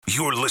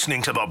You're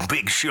listening to The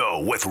Big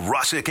Show with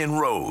Russick and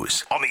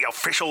Rose on the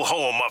official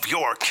home of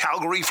your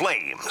Calgary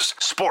Flames,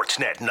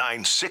 Sportsnet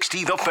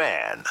 960 The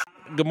Fan.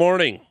 Good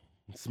morning.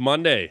 It's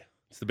Monday.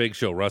 It's The Big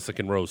Show, Russick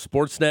and Rose,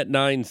 Sportsnet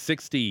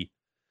 960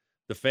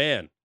 The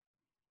Fan.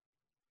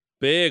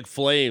 Big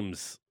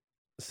Flames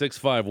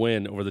 6-5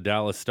 win over the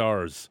Dallas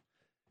Stars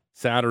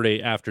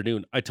Saturday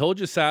afternoon. I told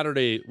you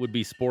Saturday would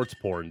be sports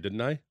porn, didn't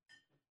I?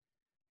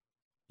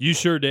 You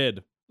sure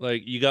did.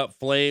 Like, you got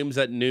Flames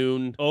at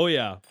noon. Oh,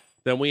 yeah.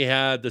 Then we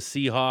had the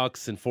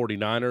Seahawks and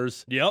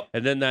 49ers. Yep.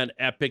 And then that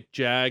epic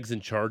Jags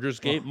and Chargers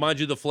game.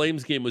 Mind you, the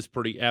Flames game was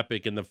pretty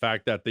epic in the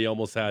fact that they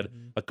almost had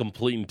a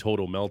complete and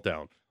total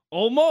meltdown.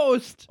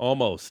 Almost.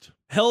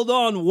 Held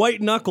on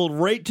white-knuckled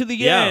right to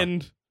the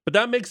end. But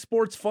that makes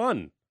sports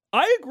fun.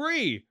 I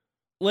agree.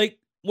 Like,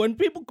 when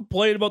people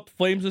complain about the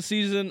Flames this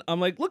season, I'm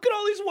like, look at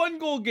all these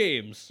one-goal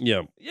games.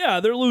 Yeah.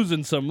 Yeah, they're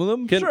losing some of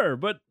them, sure,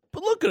 but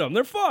look at them.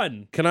 They're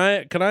fun. Can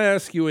I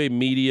ask you a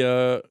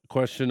media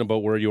question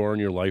about where you are in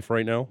your life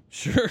right now?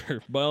 Sure,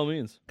 by all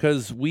means.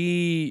 Because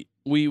we've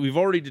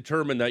already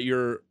determined that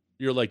you're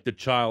like the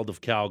child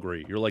of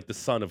Calgary. You're like the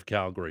son of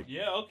Calgary.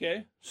 Yeah,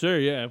 okay. Sure,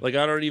 yeah. Like,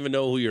 I don't even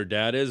know who your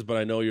dad is, but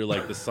I know you're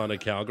like the son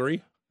of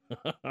Calgary.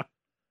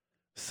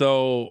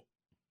 So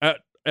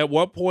at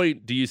what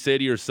point do you say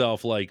to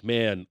yourself, like,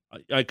 man,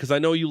 because I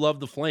know you love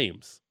the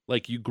Flames.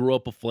 Like, you grew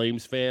up a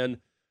Flames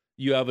fan.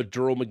 You have a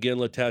Jerome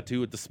McGinley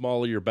tattoo at the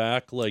small of your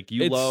back. Like,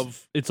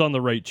 it's on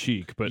the right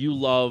cheek, but you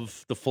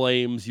love the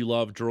Flames. You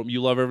love Jerome.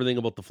 You love everything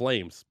about the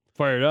Flames.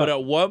 Fired up. But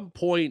at what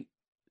point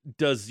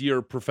does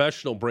your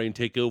professional brain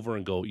take over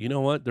and go, you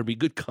know what? There'd be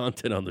good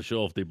content on the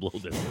show if they blow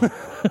this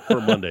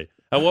for Monday.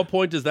 At what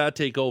point does that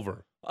take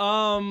over?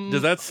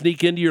 Does that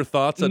sneak into your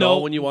thoughts at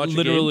all when you watch a game?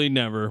 Literally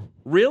never.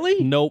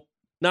 Really? Nope.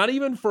 Not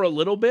even for a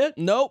little bit?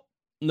 Nope.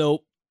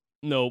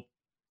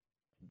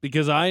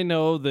 Because I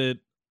know that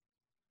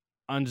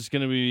I'm just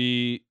going to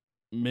be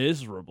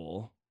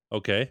miserable.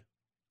 Okay.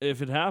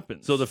 If it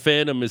happens. So the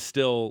fandom is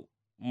still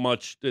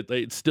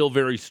it's still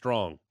very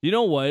strong. You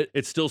know what?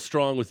 It's still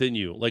strong within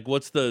you. Like,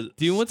 what's the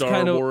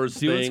Star Wars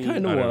thing? What's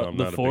kind of I'm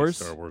the not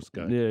Force? a big Star Wars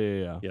guy.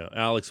 Yeah. Yeah,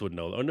 Alex would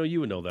know. Oh, no,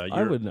 you would know that.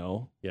 I would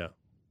know. Yeah.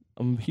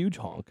 I'm a huge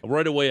honk.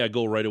 Right away, I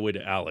go right away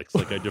to Alex.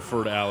 Like, I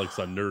defer to Alex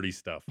on nerdy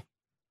stuff.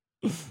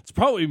 It's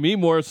probably me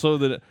more so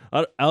than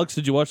Alex.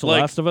 Did you watch The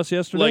Last of Us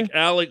yesterday? Like,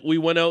 Alex, we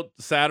went out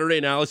Saturday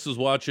and Alex was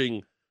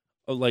watching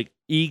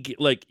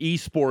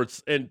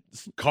esports and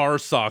car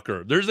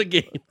soccer. There's a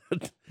game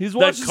He's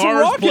watching that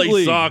cars Rocket play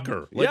League.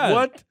 soccer. Like,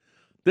 what?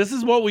 This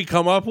is what we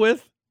come up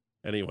with?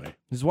 Anyway.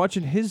 He's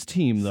watching his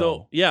team, though.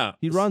 So, yeah.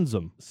 He runs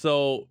them.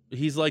 So,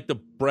 he's like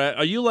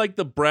are you like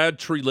the Brad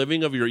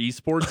Treliving of your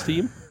esports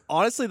team?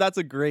 Honestly, that's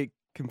a great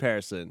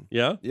comparison.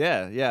 Yeah?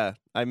 Yeah.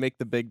 I make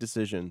the big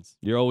decisions.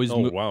 You're always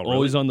really?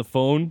 on the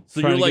phone.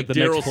 So you're like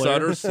Daryl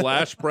Daryl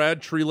Sutter /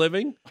 Brad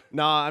Treliving?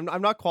 No,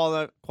 I'm not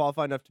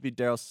qualified enough to be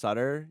Daryl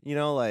Sutter. You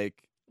know,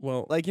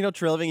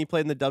 Treliving, he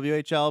played in the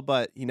WHL,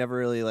 but he never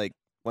really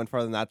went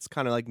farther than that. That's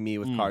kind of like me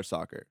with car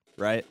soccer,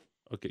 right?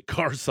 Okay,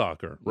 car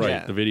soccer, right?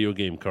 Yeah. The video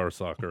game car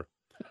soccer.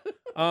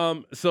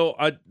 So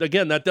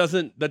that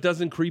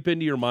doesn't creep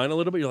into your mind a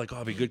little bit. You're like,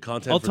 oh, it'd be good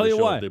content. I'll for tell the you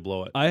show why. if they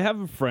blow it. I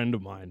have a friend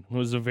of mine who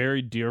is a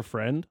very dear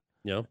friend.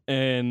 Yeah.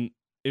 And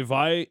if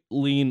I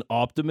lean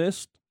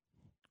optimist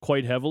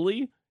quite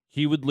heavily,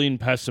 he would lean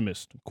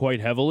pessimist quite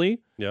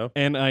heavily. Yeah.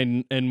 And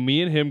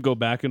me and him go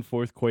back and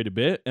forth quite a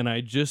bit. And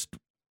I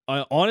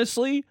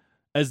honestly,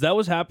 as that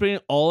was happening,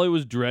 all I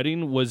was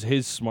dreading was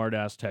his smart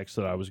ass text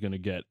that I was going to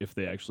get if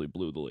they actually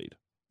blew the lead.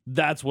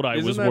 That's what I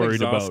was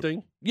worried exhausting?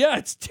 about. Yeah,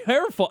 it's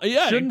terrifying.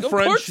 Yeah, of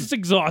course it's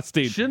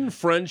exhausting. Shouldn't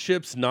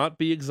friendships not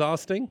be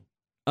exhausting?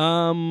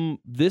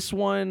 This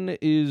one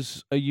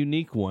is a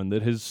unique one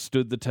that has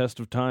stood the test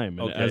of time,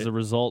 and as a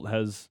result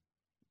has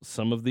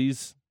some of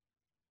these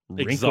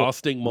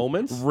exhausting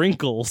moments.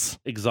 Wrinkles.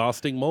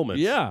 Exhausting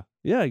moments. Yeah,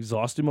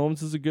 exhausting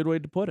moments is a good way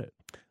to put it.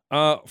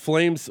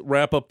 Flames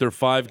wrap up their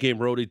 5-game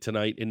roadie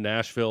tonight in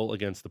Nashville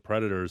against the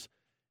Predators.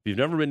 If you've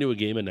never been to a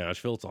game in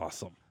Nashville, it's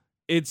awesome.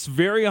 It's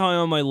very high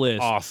on my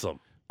list.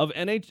 Awesome. Of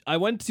I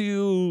went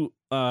to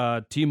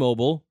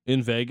T-Mobile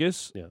in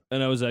Vegas,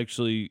 and it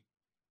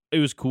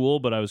was cool,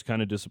 but I was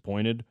kind of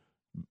disappointed.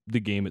 The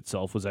game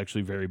itself was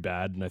actually very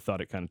bad, and I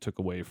thought it kind of took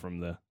away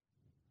from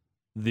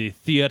the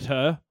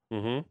theater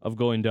of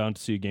going down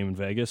to see a game in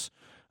Vegas.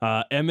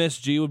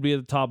 MSG would be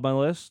at the top of my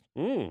list.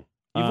 You've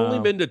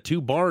only been to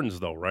 2 barns,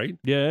 though, right?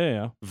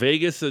 Yeah.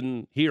 Vegas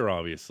and here,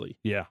 obviously.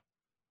 Yeah.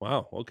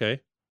 Wow, okay.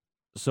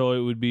 So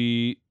it would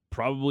be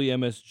probably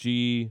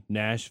MSG,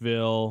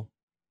 Nashville,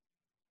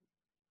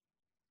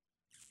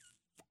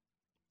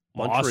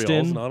 Montreal's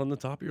Boston. not on the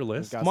top of your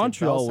list?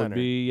 Montreal would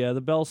be,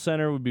 the Bell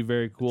Center would be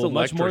very cool. It's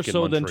much more electric in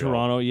so than Montreal.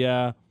 Toronto,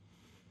 yeah.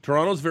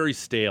 Toronto's very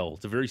stale.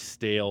 It's a very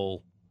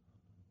stale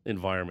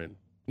environment.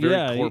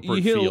 Very corporate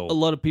you hear feel. a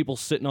lot of people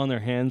sitting on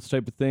their hands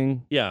type of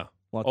thing. Yeah.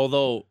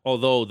 Although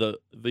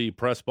the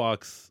press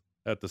box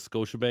at the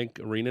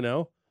Scotiabank Arena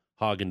now,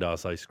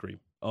 Haagen-Dazs ice cream.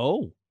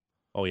 Oh.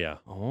 Oh, yeah.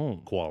 Oh.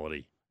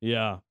 Quality.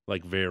 Yeah.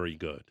 Like, very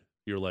good.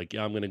 you're like,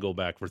 yeah, I'm going to go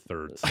back for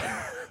thirds.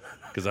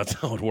 Because that's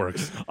how it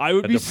works. I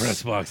would at be the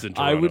press box in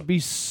Toronto. I would be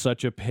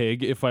such a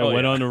pig if I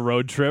went on a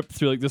road trip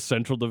through like the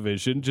Central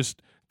Division,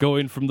 just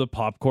going from the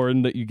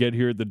popcorn that you get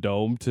here at the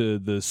Dome to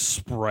the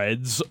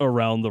spreads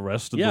around the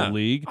rest of the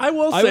league. I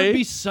will say, I would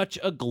be such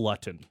a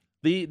glutton.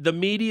 The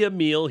media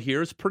meal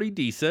here is pretty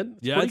decent.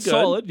 It's pretty it's good.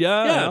 solid.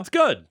 Yeah, it's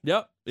good.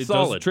 Yep, it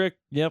solid. does the trick.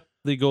 Yep,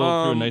 they go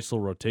through a nice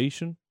little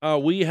rotation.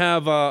 We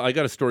have. I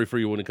got a story for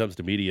you when it comes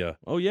to media.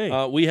 Oh yay!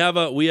 We have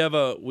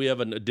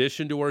an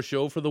addition to our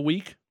show for the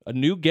week. A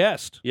new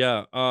guest.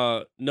 Yeah.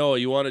 Noah,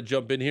 you want to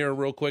jump in here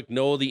real quick?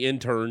 Noah, the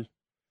intern,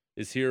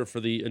 is here for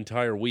the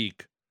entire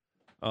week.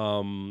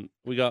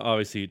 We got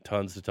obviously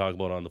tons to talk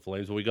about on the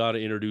Flames, but we got to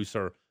introduce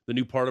the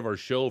new part of our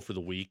show for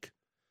the week.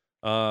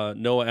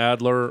 Noah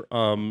Adler.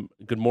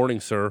 Good morning,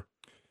 sir.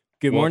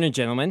 Good morning,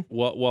 gentlemen.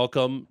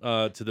 Welcome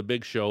to the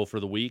big show for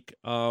the week.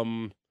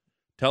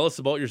 Tell us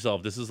about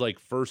yourself. This is like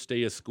first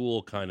day of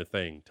school kind of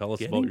thing. Tell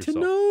us about yourself. To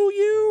know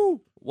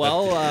you.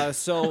 Well,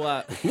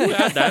 who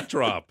had that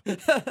drop?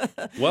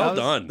 Well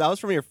done. That was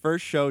from your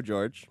first show,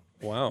 George.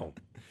 Wow.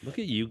 Look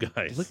at you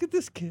guys. Look at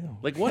this kid.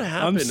 Like, what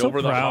happened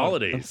over the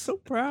holidays? I'm so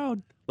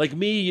proud. Like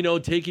me,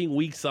 taking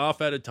weeks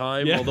off at a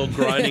time, although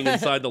grinding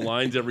inside the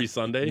lines every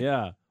Sunday.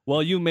 Yeah.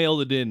 Well, you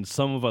mailed it in.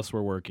 Some of us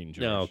were working,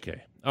 George. Yeah,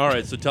 okay. All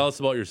right, so tell us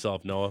about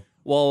yourself, Noah.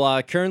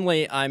 Well,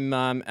 currently I'm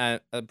a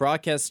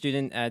broadcast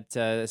student at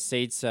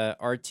SAIT's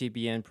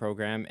RTBN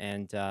program,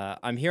 and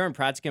I'm here in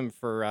Praticum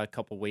for a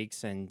couple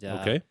weeks. And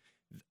okay.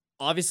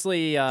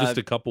 Obviously, just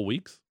a couple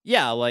weeks.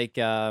 Yeah, like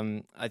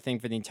I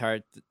think for the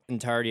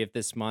entirety of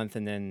this month,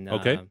 and then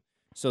okay.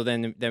 So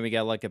then we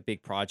got like a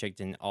big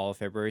project in all of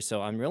February.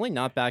 So I'm really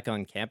not back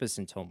on campus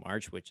until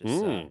March, which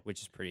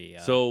is pretty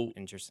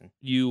interesting.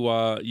 You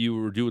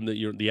were doing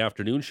the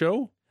afternoon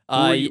show.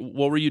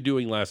 What were you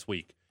doing last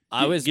week?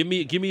 Give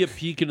me a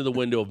peek into the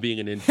window of being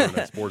an intern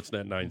at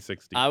Sportsnet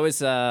 960. I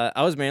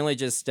was mainly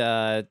just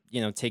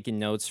taking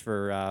notes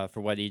for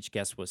what each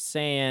guest was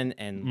saying,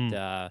 and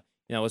I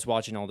was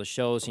watching all the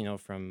shows,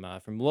 from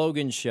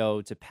Logan's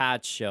show to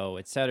Pat's show,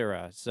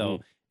 etc.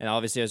 So, and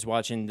obviously I was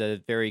watching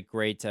the very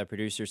great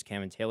producers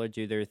Cam and Taylor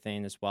do their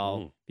thing as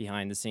well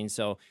behind the scenes.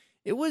 So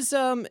it was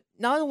not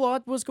a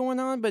lot was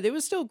going on, but it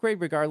was still great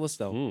regardless,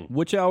 though.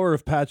 Which hour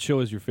of Pat's show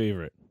is your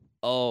favorite?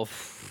 Oh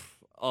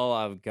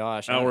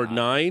gosh. Hour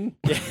 9?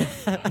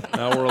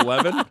 Hour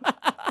 11?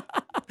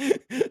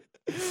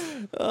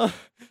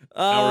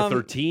 Hour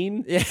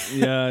 13?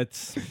 Yeah,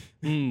 it's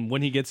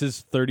when he gets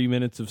his 30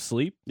 minutes of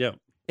sleep. Yeah.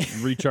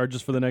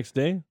 Recharges for the next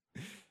day.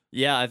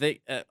 Yeah, I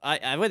think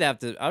I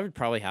would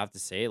probably have to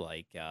say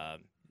like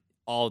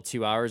all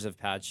 2 hours of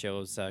Pat's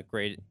shows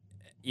great,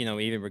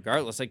 even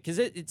regardless, like, because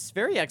it's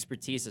very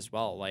expertise as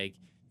well. Like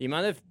the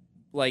amount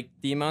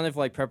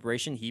of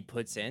preparation he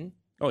puts in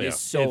is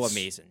so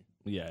amazing.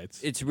 Yeah,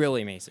 it's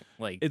really amazing.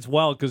 Like it's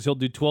wild because he'll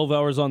do 12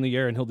 hours on the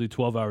air and he'll do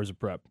 12 hours of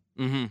prep.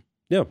 Mm-hmm.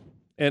 Yeah,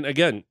 and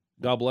again,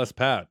 God bless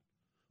Pat.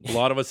 A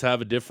lot of us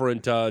have a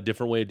different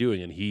way of doing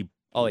it. And he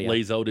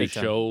lays out his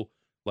show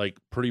like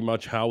pretty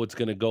much how it's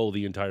going to go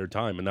the entire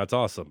time, and that's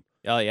awesome.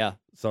 Oh yeah.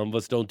 Some of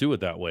us don't do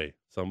it that way.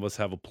 Some of us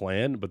have a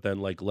plan, but then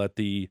like let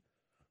the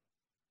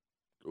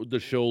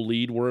show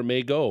lead where it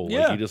may go. Yeah,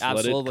 like you just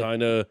absolutely. let it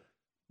kind of.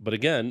 But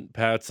again,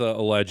 Pat's a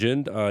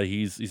legend.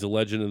 He's a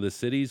legend in the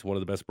city. He's one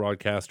of the best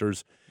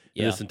broadcasters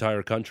in this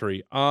entire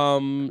country.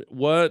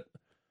 What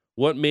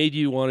made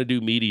you want to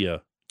do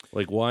media?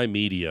 Like, why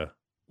media?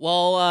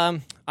 Well,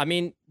 I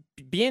mean,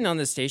 being on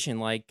the station,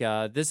 like,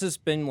 this has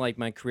been like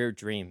my career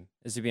dream,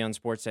 is to be on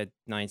Sportsnet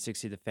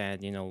 960 The Fan,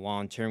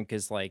 long term.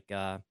 Because like,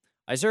 I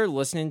started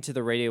listening to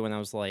the radio when I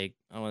was like,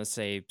 I want to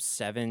say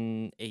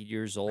 7, 8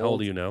 years old. How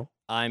old are you now?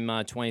 I'm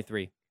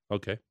 23.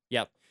 Okay.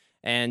 Yep.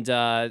 And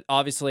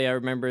obviously, I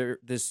remember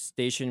this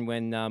station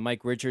when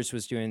Mike Richards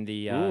was doing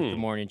the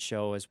morning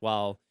show as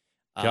well.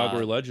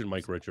 Calgary legend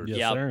Mike Richards.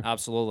 Yes, sir.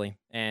 Absolutely.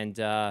 And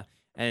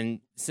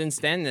since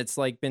then, it's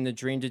like been the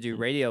dream to do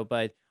radio.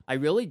 But I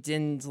really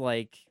didn't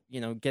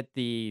get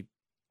the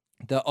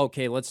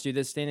okay, let's do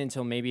this thing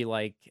until maybe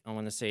like I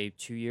want to say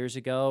 2 years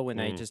ago when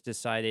I just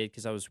decided,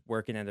 because I was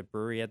working at a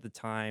brewery at the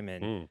time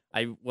and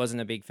I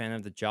wasn't a big fan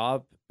of the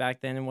job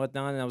back then and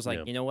whatnot. And I was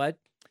like, you know what?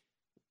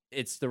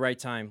 It's the right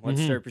time.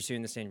 Let's start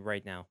pursuing this thing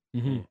right now.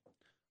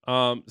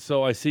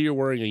 So I see you're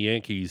wearing a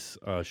Yankees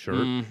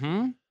shirt.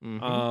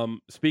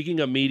 Speaking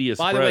of media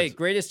By spreads, the way,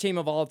 greatest team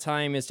of all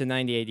time is the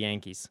 98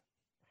 Yankees.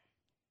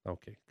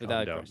 Okay,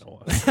 Without calm down,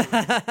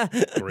 Noah.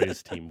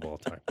 Greatest team of all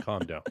time.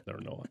 Calm down there,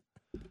 Noah.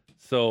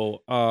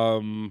 So,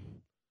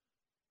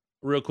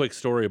 real quick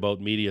story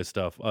about media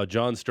stuff.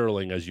 John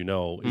Sterling, as you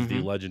know, is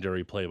the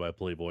legendary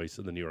play-by-play voice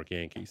of the New York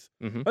Yankees.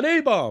 An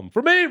A-bomb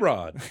from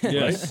A-Rod.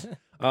 Yes. Right?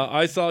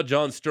 I saw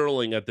John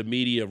Sterling at the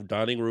media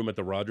dining room at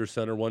the Rogers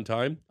Center one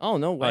time. Oh,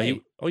 no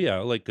way.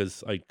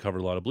 Because I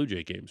covered a lot of Blue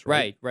Jay games,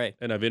 right? Right.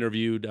 And I've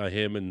interviewed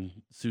him and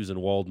Susan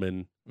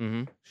Waldman.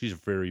 She's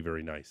very,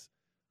 very nice.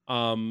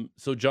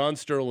 So John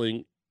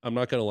Sterling, I'm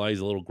not going to lie, he's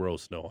a little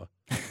gross, Noah.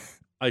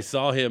 I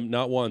saw him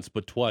not once,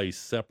 but twice,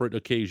 separate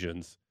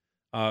occasions,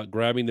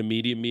 grabbing the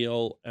media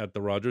meal at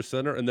the Rogers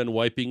Center and then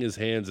wiping his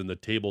hands in the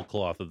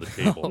tablecloth of the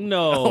table.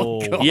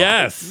 No.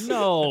 Yes.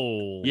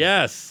 No.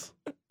 Yes.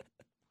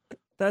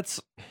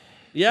 That's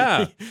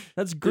Yeah.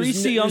 that's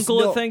greasy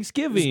uncle at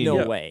Thanksgiving. There's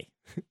no way.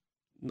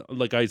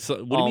 Like I saw.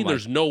 What do you Oh mean? my-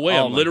 There's no way.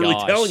 oh I'm my literally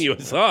gosh. telling you, I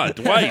saw it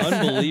twice.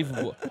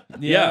 Unbelievable.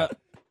 Yeah.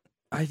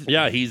 I,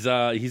 Yeah, he's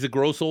a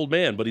gross old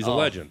man, but he's a Oh.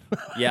 legend.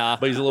 Yeah.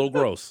 But he's a little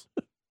gross.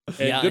 And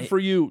Yeah, good for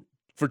you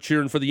for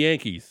cheering for the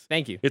Yankees.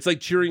 Thank you. It's like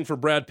cheering for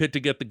Brad Pitt to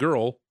get the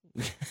girl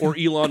or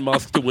Elon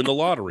Musk to win the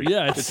lottery.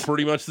 Yeah, it's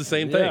pretty much the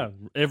same thing. Yeah,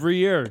 every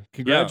year.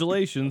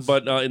 Congratulations.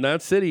 But in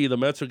that city, the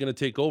Mets are going to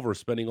take over,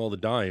 spending all the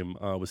dime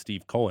with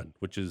Steve Cohen,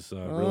 which is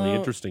really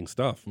interesting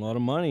stuff. a lot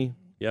of money.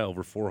 Yeah,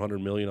 over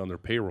 $400 million on their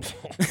payroll.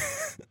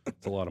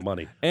 It's a lot of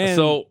money. And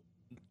so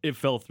it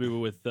fell through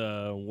with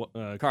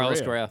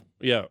Carlos Correa.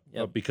 yeah,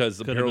 Yep. because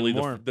Could've apparently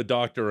been more. the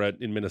doctor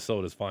in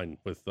Minnesota is fine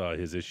with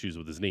his issues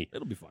with his knee.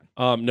 It'll be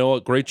fine.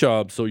 Noah, great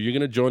job. So you're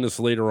going to join us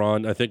later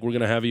on. I think we're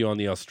going to have you on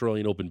the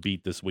Australian Open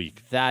beat this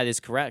week. That is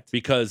correct.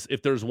 Because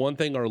if there's one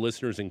thing our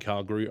listeners in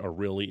Calgary are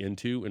really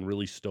into and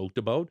really stoked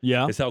about,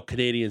 Yeah. is how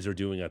Canadians are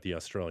doing at the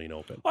Australian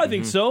Open. I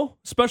think so,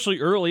 especially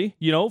early.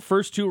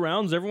 First 2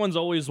 rounds. Everyone's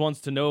always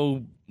wants to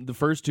know the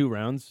first 2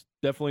 rounds.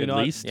 Definitely At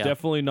not. least? Yeah.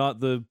 Definitely not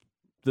the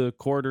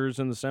quarters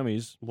and the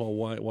semis. Well,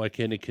 why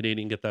can't a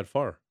Canadian get that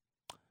far?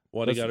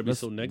 Why do you got to be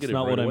so negative That's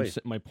not right what away?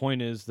 My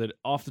point is that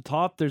off the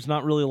top, there's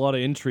not really a lot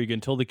of intrigue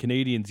until the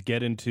Canadians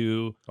get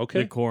into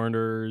Okay. the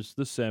corners,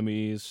 the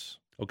semis.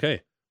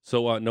 Okay.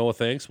 So, Noah,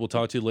 thanks. We'll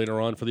talk to you later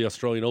on for the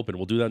Australian Open.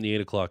 We'll do that in the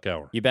 8 o'clock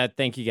hour. You bet.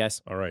 Thank you,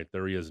 guys. All right.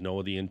 There he is,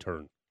 Noah the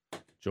intern,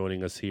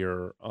 joining us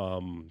here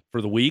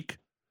for the week.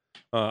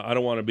 I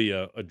don't want to be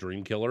a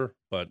dream killer,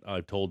 but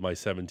I've told my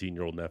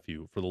 17-year-old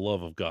nephew, for the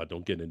love of God,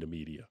 don't get into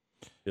media.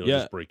 It'll Yeah.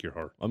 just break your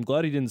heart. I'm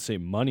glad he didn't say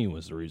money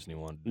was the reason he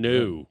wanted to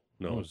do it.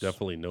 That No, was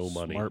definitely no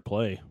money. Smart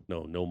play.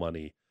 No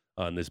money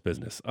on this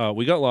business.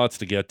 We got lots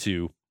to get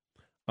to.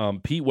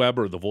 Pete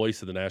Weber, the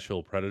voice of the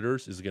Nashville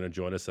Predators, is going to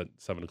join us at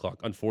 7 o'clock.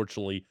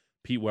 Unfortunately,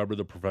 Pete Weber,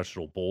 the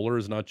professional bowler,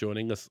 is not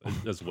joining us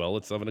as well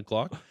at 7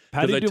 o'clock.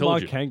 Patty I told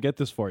Dumas you. can't get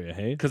this for you,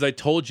 hey? Because I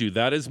told you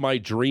that is my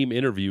dream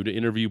interview, to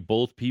interview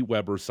both Pete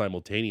Webers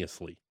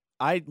simultaneously.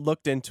 I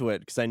looked into it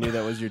because I knew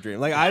that was your dream.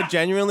 Like I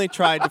genuinely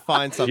tried to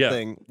find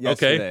something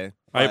yesterday.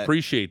 I but-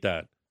 appreciate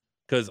that,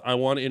 because I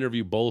want to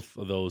interview both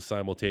of those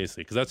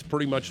simultaneously, because that's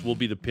pretty much will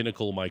be the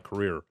pinnacle of my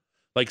career.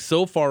 Like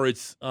so far,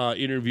 it's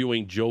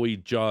interviewing Joey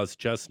Jaws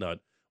Chestnut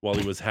while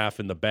he was half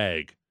in the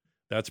bag.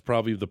 That's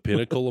probably the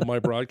pinnacle of my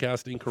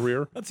broadcasting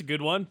career. That's a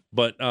good one.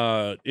 But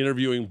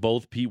interviewing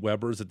both Pete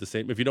Webers at the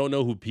same. If you don't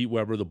know who Pete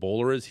Weber, the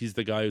bowler, is, he's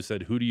the guy who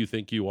said, "Who do you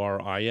think you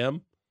are? I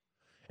am."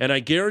 And I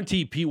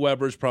guarantee Pete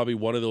Weber is probably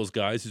one of those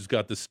guys who's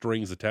got the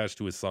strings attached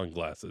to his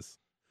sunglasses,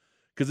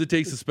 because it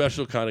takes a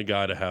special kind of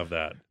guy to have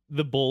that.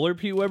 The bowler,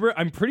 Pete Weber,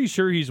 I'm pretty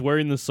sure he's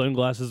wearing the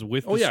sunglasses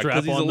with the strap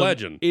 'cause he's on a them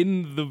legend.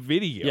 in the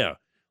video. Yeah.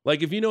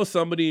 Like if you know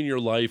somebody in your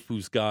life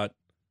who's got,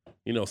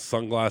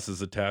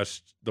 sunglasses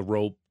attached, the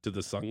rope to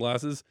the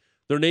sunglasses,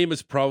 their name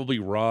is probably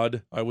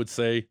Rod, I would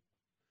say.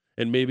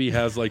 And maybe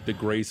has like the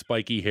gray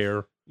spiky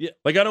hair. Yeah.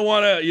 Like I don't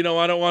want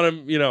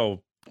to,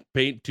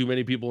 paint too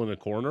many people in a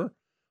corner,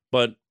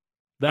 but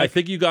I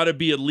think you got to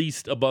be at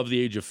least above the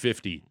age of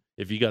 50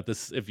 if you got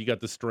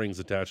the strings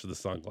attached to the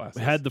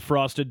sunglasses. Had the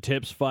frosted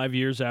tips 5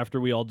 years after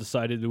we all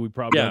decided that we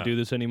probably Yeah. don't do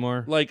this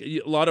anymore. Like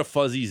a lot of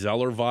Fuzzy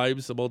Zeller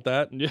vibes about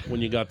that Yeah.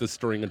 when you got the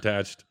string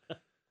attached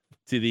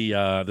to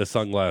the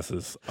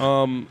sunglasses. Pete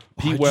I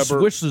just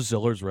Weber. wish the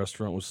Ziller's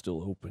restaurant was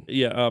still open.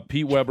 Yeah,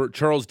 Pete Weber.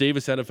 Charles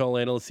Davis, NFL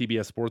analyst,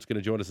 CBS Sports, going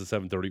to join us at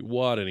 7:30.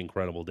 What an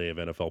incredible day of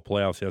NFL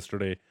playoffs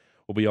yesterday.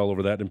 We'll be all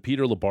over that. And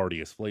Peter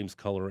Labardius, Flames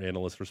color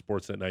analyst for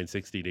Sportsnet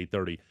 960 at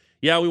 8:30.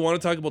 Yeah, we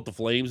want to talk about the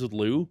Flames with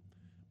Lou,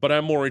 but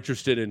I'm more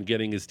interested in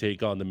getting his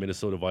take on the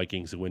Minnesota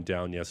Vikings who went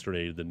down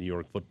yesterday to the New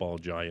York Football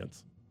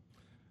Giants.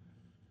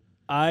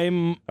 I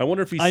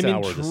wonder if he's I'm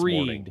sour this morning.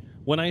 intrigued.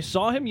 When I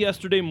saw him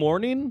yesterday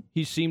morning,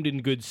 he seemed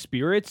in good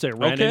spirits. I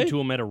ran Okay. into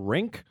him at a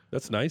rink.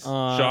 That's nice.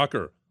 Uh,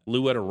 Shocker.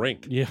 Lou at a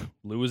rink. Yeah,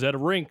 Lou was at a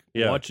rink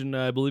Yeah. watching,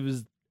 I believe,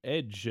 his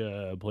Edge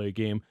play a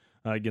game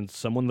against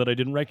someone that I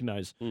didn't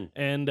recognize.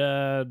 And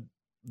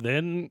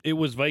then it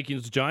was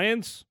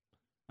Vikings-Giants.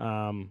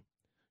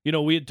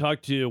 We had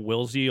talked to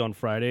Wilsey on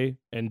Friday,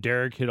 and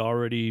Derek had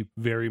already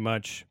very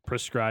much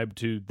prescribed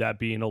to that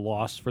being a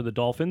loss for the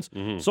Dolphins.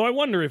 So I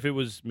wonder if it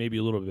was maybe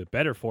a little bit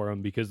better for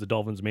him because the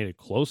Dolphins made it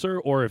closer,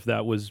 or if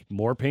that was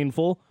more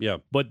painful. Yeah.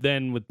 But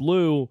then with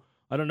Lou,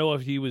 I don't know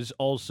if he was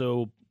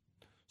also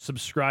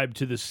subscribed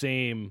to the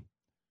same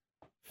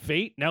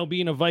fate. Now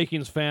being a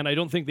Vikings fan, I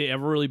don't think they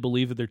ever really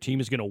believe that their team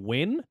is going to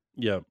win.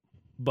 Yeah.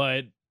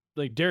 But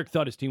like Derek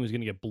thought his team was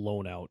going to get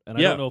blown out, and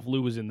I Yeah. don't know if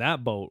Lou was in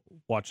that boat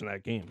watching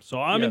that game. So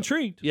I'm Yeah.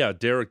 intrigued. Yeah,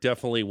 Derek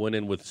definitely went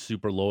in with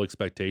super low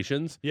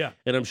expectations. Yeah.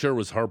 And I'm sure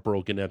was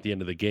heartbroken at the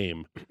end of the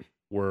game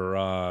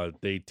where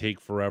they take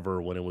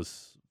forever when it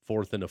was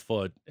 4th and a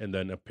foot. And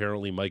then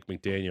apparently Mike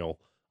McDaniel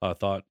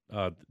thought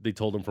they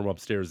told him from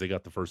upstairs they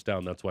got the first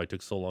down. That's why it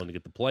took so long to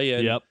get the play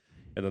in. Yep.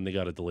 and then they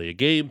got a delay a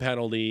game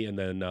penalty, and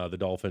then the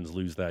Dolphins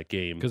lose that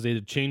game because they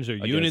had changed their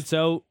units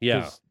out.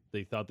 Yeah.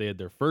 They thought they had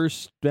their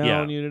first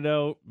down unit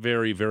out.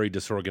 Very, very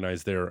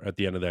disorganized there at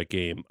the end of that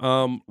game.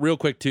 Real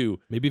quick, too.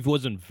 Maybe if it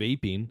wasn't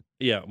vaping.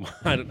 Yeah,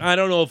 I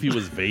don't know if he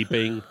was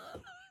vaping.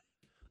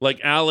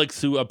 Like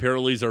Alex, who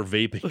apparently is our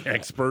vaping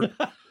expert.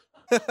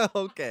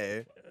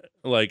 Okay.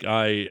 Like,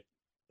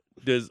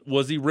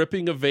 was he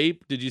ripping a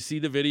vape? Did you see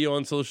the video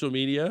on social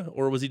media?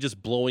 Or was he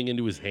just blowing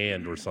into his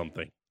hand or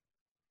something?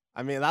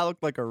 I mean, that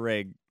looked like a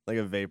rig, like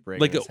a vape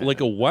rig. Like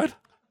a what?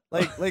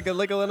 Like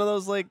one of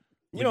those, like,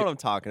 you know what I'm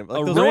talking about.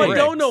 Like those No, I rigs.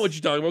 don't know what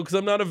you're talking about because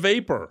I'm not a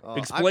vapor.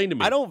 Explain to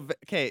me. I don't.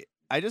 Okay,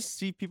 I just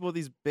see people with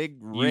these big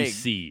rigs. You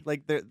see.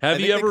 Like they're.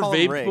 Have you ever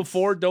vaped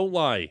before? Don't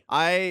lie.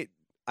 I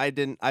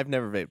didn't. I've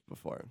never vaped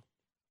before.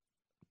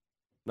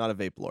 Not a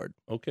vape lord.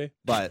 Okay.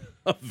 But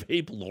a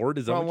vape lord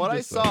is that from what I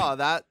saw,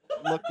 that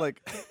looked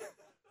like.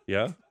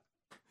 Yeah.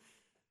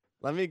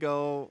 Let me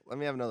go. Let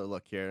me have another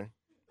look here.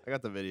 I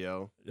got the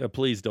video.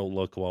 Please don't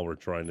look while we're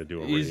trying to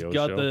do a radio show. He's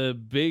got the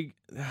big.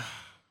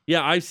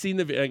 Yeah, I've seen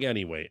the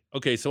anyway.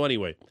 Okay, so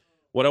anyway,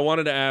 what I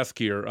wanted to ask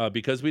here,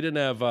 because we didn't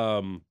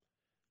have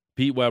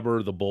Pete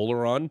Weber, the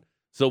bowler, on,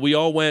 so we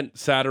all went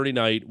Saturday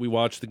night. We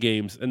watched the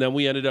games, and then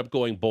we ended up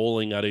going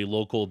bowling at a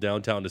local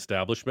downtown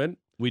establishment.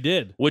 We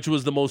did, which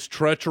was the most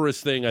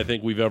treacherous thing I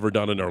think we've ever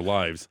done in our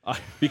lives.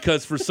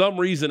 Because for some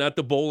reason at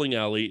the bowling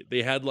alley,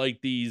 they had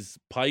like these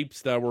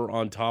pipes that were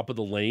on top of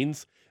the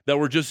lanes that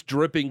were just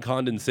dripping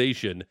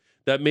condensation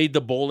that made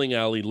the bowling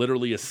alley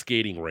literally a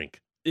skating rink.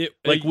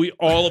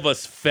 All of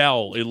us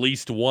fell at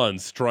least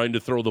once trying to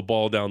throw the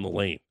ball down the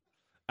lane.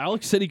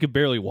 Alex said he could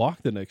barely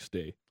walk the next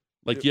day.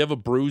 Like, you have a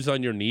bruise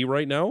on your knee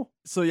right now?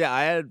 So yeah,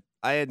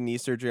 I had knee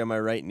surgery on my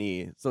right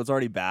knee, so it's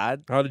already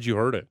bad. How did you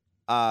hurt it?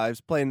 I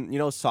was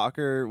playing,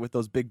 soccer with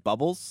those big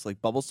bubbles,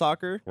 like bubble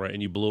soccer. Right,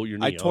 and you blew your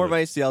knee. I tore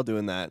my ACL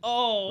doing that.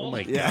 Oh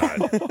my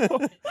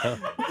God.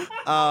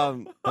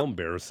 How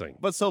embarrassing.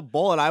 But so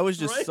bowling, I was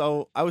just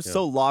so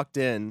locked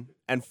in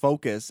and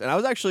focused, and I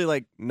was actually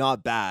like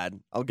not bad.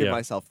 I'll give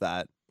myself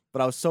that.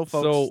 But I was so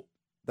focused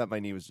that my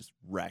knee was just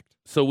wrecked.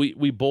 So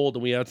we bowled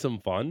and we had some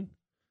fun.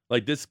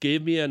 Like, this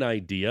gave me an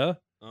idea.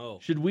 Oh.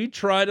 Should we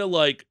try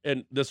to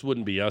and this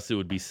wouldn't be us, it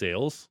would be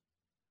sales.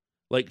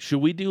 Like, should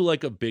we do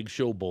like a big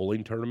show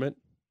bowling tournament?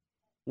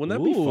 Wouldn't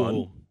that be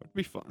fun? That'd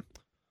be fun.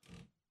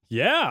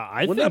 Yeah,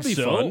 I Wouldn't think that be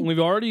so. fun? We've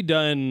already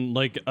done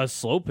like a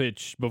slow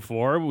pitch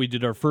before. We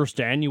did our first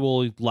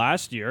annual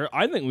last year.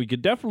 I think we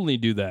could definitely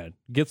do that.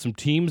 Get some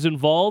teams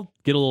involved,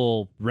 get a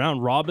little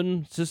round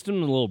robin system, a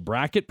little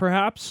bracket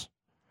perhaps.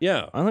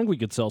 Yeah. I think we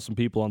could sell some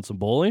people on some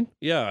bowling.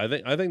 Yeah, I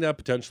think that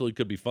potentially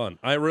could be fun.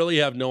 I really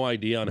have no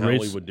idea on how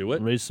we would do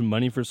it. Raise some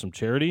money for some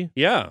charity.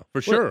 Yeah, for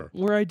sure.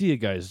 We're idea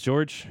guys,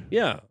 George.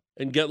 Yeah.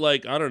 And get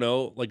like, I don't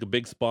know, like a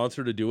big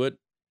sponsor to do it.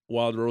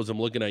 Wild Rose,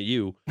 I'm looking at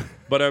you.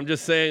 But I'm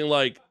just saying,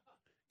 like,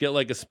 get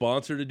like a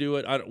sponsor to do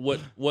it.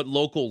 What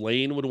local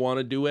lane would want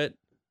to do it?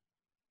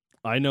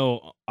 I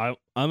know I'm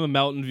a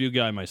Mountain View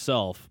guy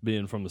myself,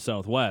 being from the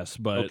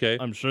Southwest, but Okay.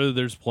 I'm sure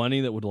there's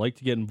plenty that would like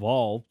to get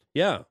involved.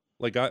 Yeah.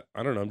 Like, I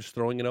don't know. I'm just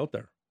throwing it out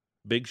there.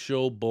 Big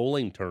show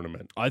bowling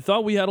tournament. I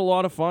thought we had a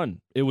lot of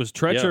fun. It was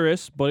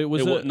treacherous, but it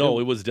was it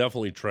was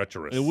definitely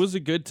treacherous. It was a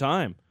good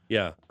time.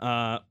 Yeah.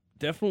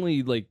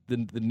 Definitely, like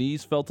the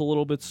knees felt a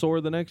little bit sore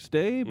the next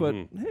day, but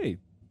hey,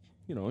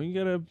 you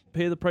gotta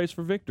pay the price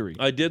for victory.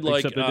 I did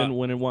like. Except I didn't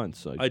win it once.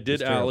 So I did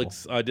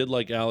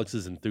like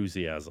Alex's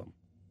enthusiasm.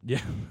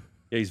 Yeah.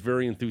 Yeah, he's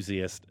very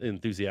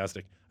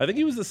enthusiastic. I think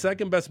he was the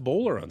second best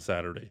bowler on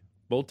Saturday,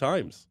 both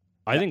times.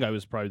 I think I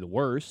was probably the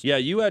worst. Yeah,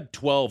 you had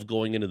 12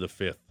 going into the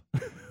fifth.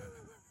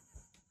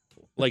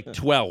 Like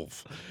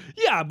 12.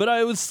 Yeah, but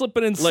I was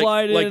slipping and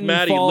sliding. Like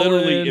Maddie, falling.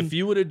 literally, if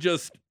you would have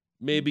just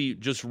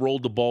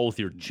rolled the ball with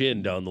your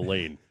chin down the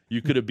lane,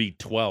 you could have beat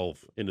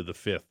 12 into the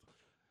fifth.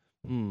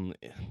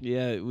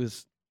 Yeah, it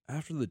was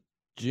after the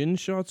gin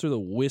shots or the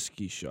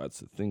whiskey shots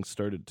that things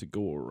started to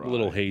go awry. A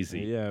little hazy.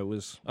 Yeah, it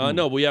was.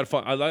 No, we had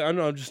fun. I don't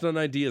know. I'm just an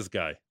ideas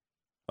guy.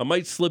 I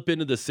might slip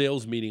into the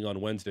sales meeting on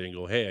Wednesday and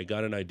go, hey, I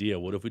got an idea.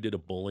 What if we did a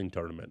bowling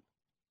tournament?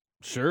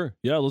 Sure.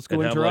 Yeah, let's go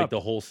and have interrupt. like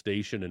the whole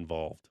station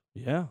involved.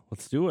 Yeah,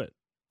 let's do it.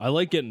 I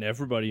like getting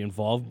everybody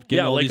involved.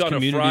 Getting all like these on a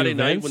community Friday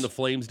events. night when the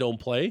Flames don't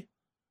play.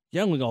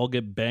 Yeah, we all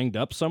get banged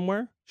up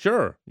somewhere.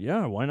 Sure.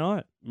 Yeah, why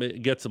not?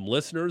 Get some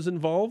listeners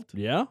involved.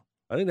 Yeah,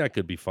 I think that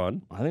could be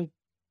fun. I think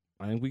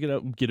we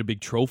could get a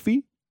big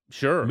trophy.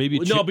 Sure. Maybe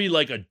it'll be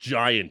like a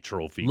giant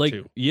trophy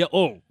too. Yeah.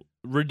 Oh,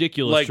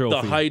 ridiculous like trophy.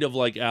 the height of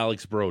like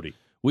Alex Brody.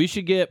 We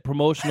should get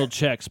promotional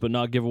checks, but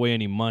not give away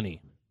any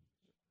money.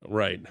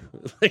 Right.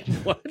 Like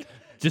what?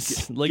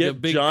 Just like get a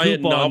big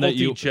giant coupon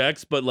novelty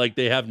checks, but like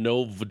they have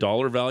no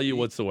dollar value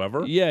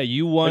whatsoever. Yeah,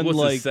 you won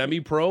like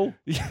semi-pro.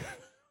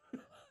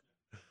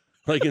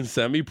 Like in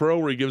semi-pro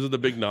where he gives it the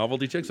big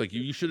novelty checks. Like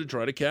you should have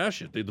tried to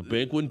cash it. The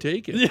bank wouldn't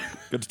take it. Yeah.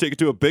 Got to take it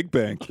to a big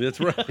bank. That's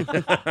right.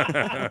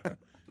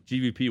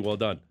 GVP, well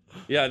done.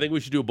 Yeah, I think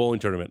we should do a bowling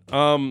tournament.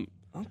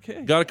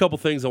 Okay. Got a couple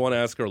things I want to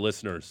ask our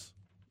listeners.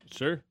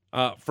 Sure.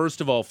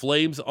 First of all,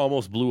 Flames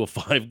almost blew a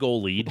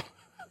 5-goal lead.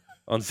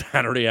 on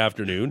Saturday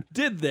afternoon.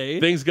 Did they?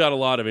 Things got a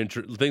lot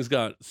of things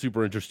got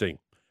super interesting.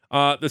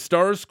 The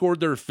Stars scored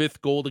their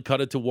 5th goal to cut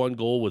it to 1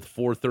 goal with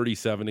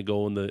 4:37 to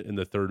go in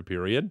the third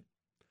period.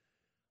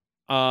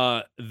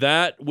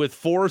 That with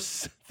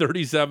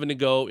 4:37 to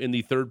go in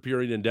the third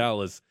period in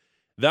Dallas,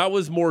 that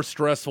was more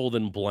stressful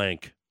than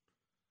blank.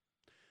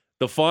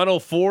 The final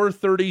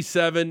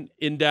 4:37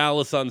 in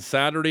Dallas on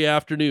Saturday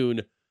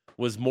afternoon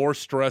was more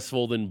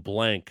stressful than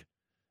blank.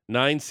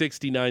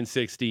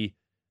 960,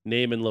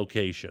 name and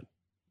location.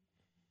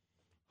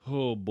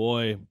 Oh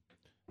boy.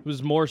 It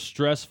was more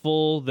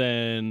stressful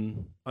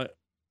than I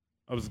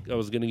was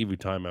going to give you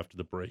time after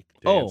the break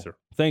to answer.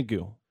 Thank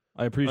you.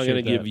 I appreciate I'm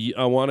going to that. give you.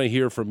 I want to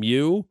hear from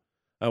you.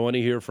 I want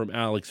to hear from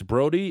Alex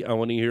Brody. I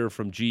want to hear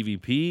from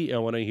GVP. I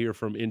want to hear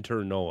from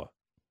intern Noah.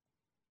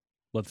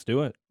 Let's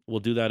do it. We'll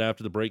do that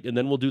after the break, and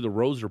then we'll do the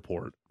Rose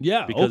Report.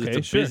 Yeah, because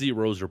it's a busy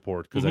Rose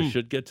Report. Because I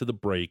should get to the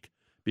break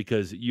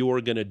because you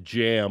are going to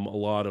jam a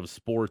lot of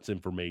sports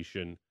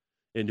information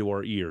into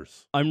our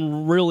ears.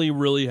 I'm really,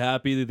 really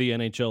happy that the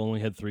NHL only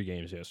had 3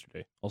 games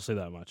yesterday. I'll say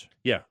that much.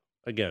 Yeah.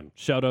 Again,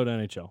 shout out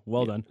NHL.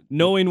 Well done.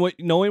 Knowing what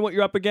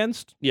you're up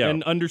against,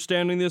 and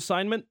understanding the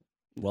assignment.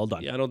 Well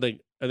done. Yeah, I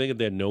think if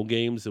they had no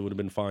games, it would have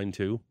been fine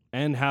too.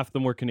 And half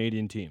them were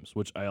Canadian teams,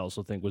 which I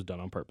also think was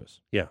done on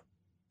purpose. Yeah.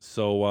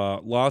 So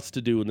lots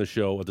to do in the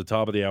show. At the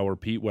top of the hour,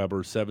 Pete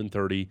Weber,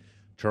 7:30,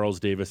 Charles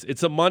Davis.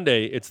 It's a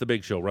Monday. It's the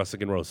big show.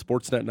 Russick and Rose,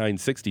 Sportsnet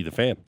 960, The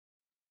Fan.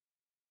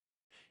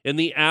 In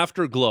the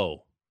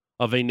afterglow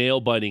of a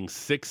nail-biting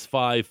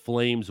 6-5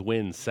 Flames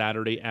win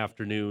Saturday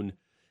afternoon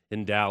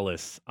in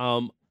Dallas,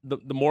 the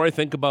more I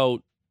think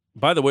about,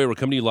 by the way, we're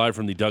coming to you live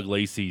from the Doug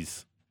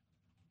Lacey's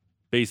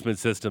Basement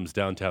Systems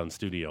downtown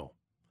studio,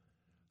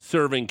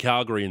 serving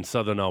Calgary and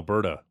Southern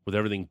Alberta with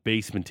everything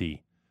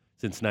basement-y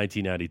since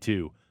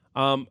 1992.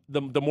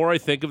 The more I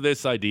think of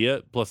this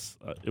idea, plus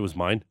it was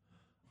mine,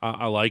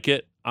 I like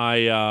it.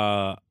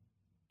 I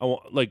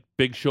want like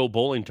big show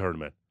bowling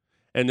tournament.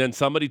 And then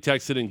somebody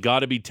texted in,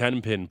 gotta be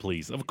 10-pin,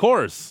 please. Of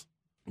course.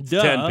 It's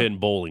 10-pin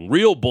bowling.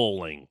 Real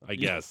bowling, I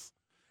guess.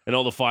 And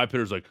all the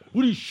 5-pinners like,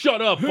 would you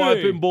shut up?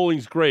 5-pin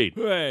bowling's great.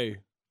 Hey.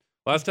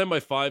 Last time I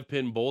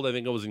 5-pin bowled, I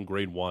think I was in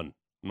grade 1.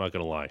 I'm not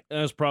going to lie.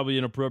 That was probably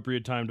an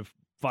appropriate time to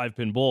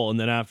 5-pin bowl. And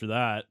then after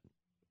that,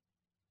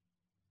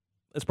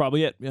 that's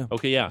probably it. Yeah.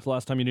 Okay, yeah. That's the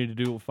last time you need to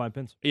do it with 5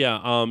 pins. Yeah,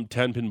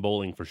 10-pin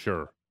bowling for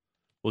sure.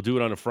 We'll do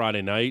it on a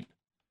Friday night.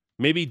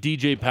 Maybe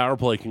DJ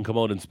Powerplay can come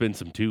out and spin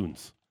some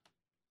tunes.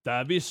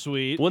 That'd be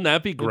sweet. Wouldn't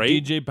that be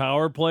great? DJ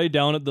Powerplay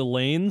down at the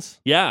lanes.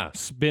 Yeah.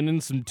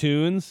 Spinning some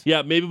tunes.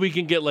 Yeah, maybe we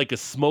can get like a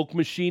smoke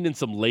machine and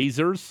some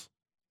lasers.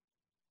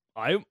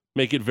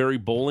 Make it very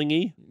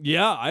bowling-y.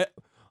 Yeah,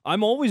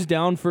 I'm always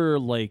down for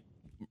like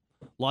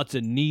lots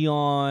of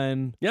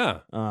neon. Yeah.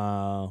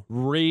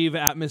 Rave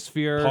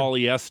atmosphere.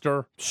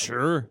 Polyester.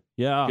 Sure.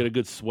 Yeah. Get a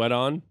good sweat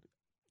on.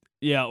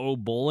 Yeah,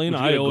 bowling.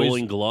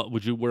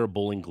 Would you wear a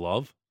bowling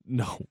glove?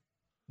 No.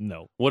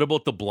 What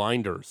about the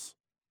blinders?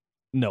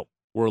 No.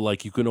 Where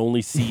like you can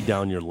only see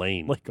down your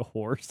lane. Like a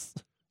horse?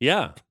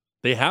 Yeah.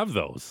 They have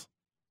those.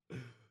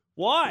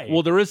 Why?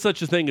 Well, there is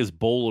such a thing as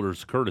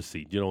bowler's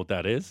courtesy. Do you know what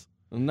that is?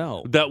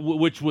 No.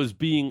 Which was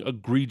being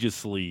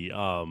egregiously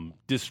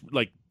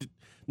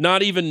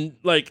not even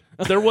like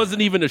there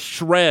wasn't even a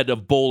shred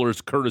of bowler's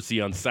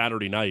courtesy on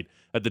Saturday night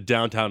at the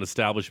downtown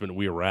establishment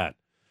we were at.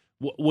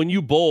 When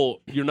you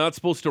bowl, you're not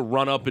supposed to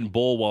run up and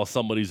bowl while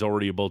somebody's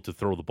already about to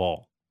throw the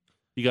ball.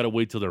 You got to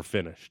wait till they're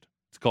finished.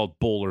 It's called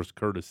bowler's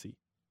courtesy.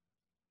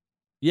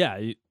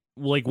 Yeah,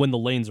 like when the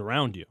lane's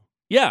around you.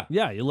 Yeah.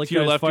 Yeah, you let to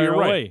your left or your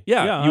right. Away.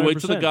 Yeah, you 100%. wait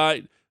till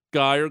the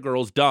guy or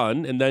girl's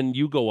done, and then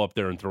you go up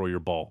there and throw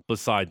your ball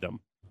beside them.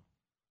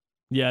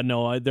 Yeah,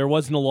 no, there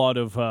wasn't a lot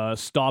of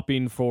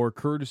stopping for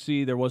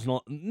courtesy. There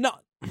wasn't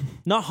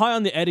not high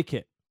on the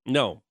etiquette.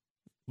 No,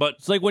 but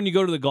it's like when you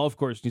go to the golf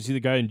course and you see the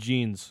guy in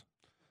jeans.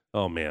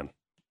 Oh man,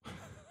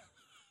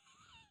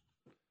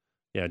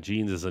 yeah,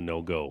 jeans is a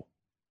no-go.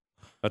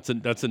 That's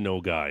a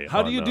no guy.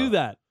 How do you do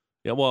that?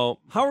 Yeah, well,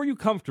 how are you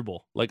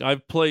comfortable? Like I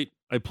played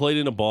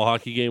in a ball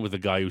hockey game with a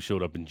guy who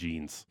showed up in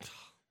jeans,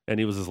 and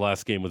it was his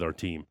last game with our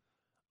team.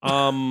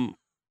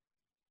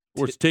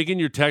 We're taking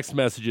your text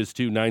messages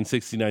to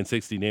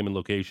 960, name and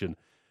location.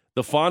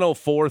 The final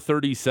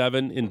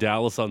 4:37 in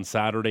Dallas on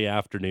Saturday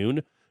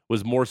afternoon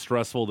was more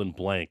stressful than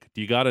blank.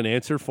 Do you got an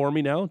answer for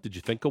me now? Did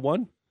you think of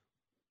one?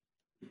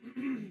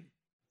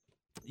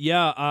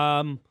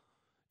 Yeah,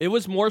 it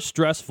was more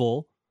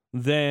stressful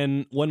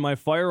than when my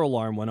fire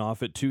alarm went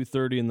off at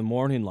 2:30 in the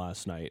morning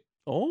last night.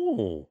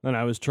 Oh. And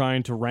I was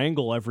trying to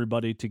wrangle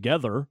everybody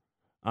together.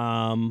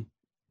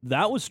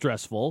 That was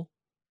stressful.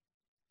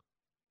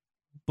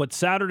 But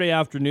Saturday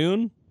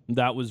afternoon,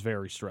 that was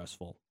very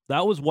stressful.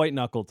 That was white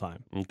knuckle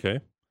time. Okay.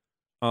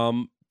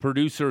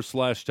 Producer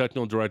 /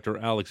 technical director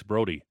Alex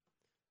Brody.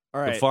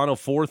 All right. The final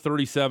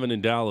 4:37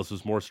 in Dallas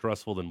was more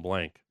stressful than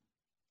blank.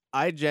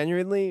 I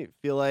genuinely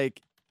feel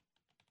like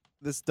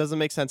this doesn't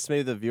make sense to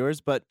maybe the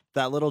viewers, but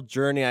that little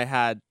journey I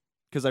had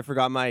because I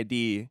forgot my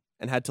ID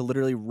and had to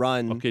literally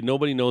run. Okay,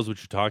 nobody knows what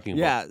you're talking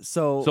about. Yeah,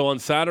 so on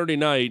Saturday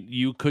night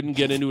you couldn't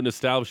get into an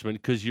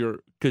establishment because you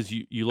look very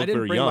young. I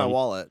didn't bring my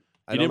wallet.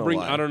 I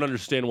don't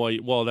understand why.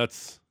 Well,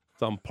 that's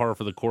on par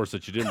for the course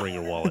that you didn't bring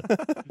your wallet,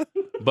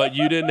 but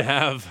you didn't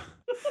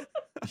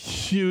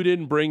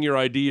bring your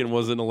ID and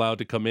wasn't allowed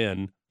to come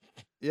in.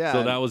 Yeah.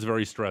 So that was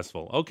very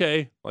stressful.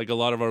 Okay, like a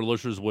lot of our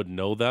listeners wouldn't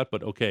know that,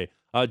 but okay.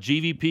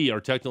 GVP, our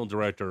technical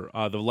director,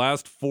 the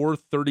last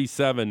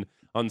 4:37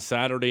 on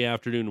Saturday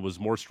afternoon was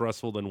more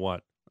stressful than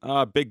what?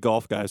 Big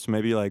golf guy, so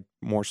maybe like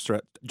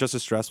just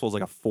as stressful as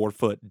like a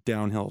 4-foot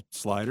downhill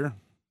slider.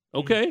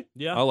 Okay,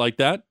 Yeah. I like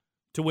that.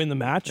 To win the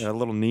match? Yeah, a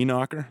little knee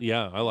knocker.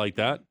 Yeah, I like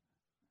that.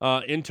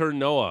 Intern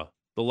Noah,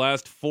 the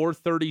last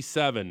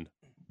 4:37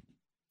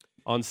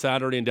 on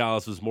Saturday in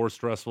Dallas was more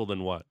stressful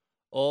than what?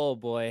 Oh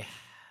boy.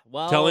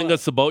 Well, Telling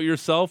us about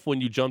yourself when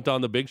you jumped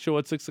on the big show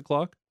at 6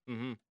 o'clock?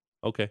 Mm-hmm.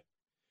 Okay.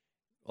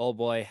 Oh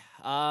boy.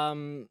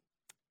 Man,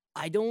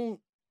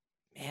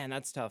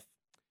 that's tough.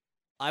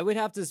 I would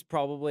have to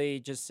probably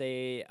just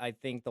say I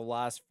think the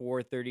last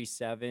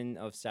 4:37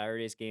 of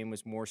Saturday's game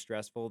was more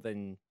stressful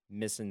than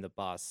missing the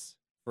bus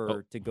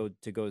to go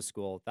to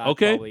school. That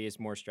probably is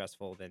more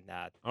stressful than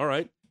that. All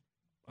right.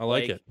 I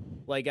like it.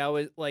 Like I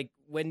was like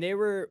when it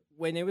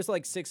was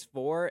like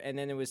 6-4 and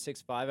then it was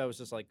 6-5, I was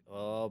just like,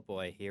 oh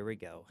boy, here we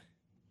go.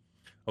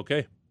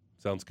 Okay.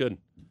 Sounds good.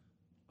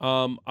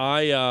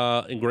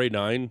 I in grade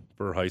 9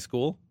 for high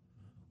school,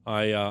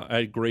 I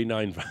had grade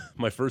 9.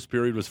 My first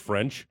period was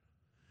French,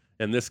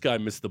 and this guy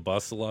missed the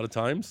bus a lot of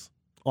times.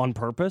 On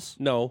purpose?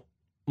 No.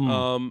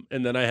 And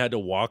then I had to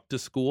walk to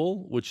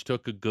school, which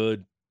took a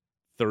good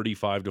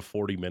 35 to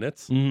 40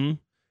 minutes. Mm-hmm.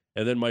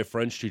 And then my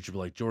French teacher would be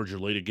like, George, you're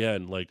late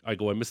again. Like, I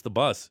go, I missed the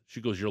bus.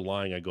 She goes, you're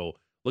lying. I go,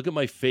 look at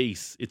my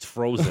face. It's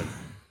frozen.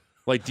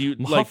 Like,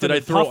 did I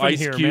throw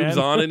ice cubes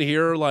on in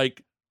here?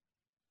 Like,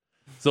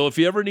 so if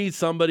you ever need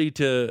somebody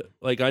to,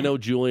 like, I know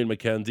Julian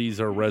McKenzie's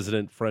our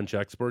resident French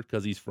expert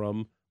because he's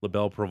from La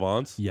Belle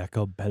Provence.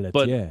 Jacob Pelletier.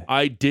 But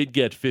I did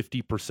get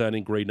 50%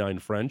 in grade 9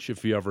 French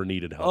if you ever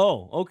needed help.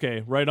 Oh,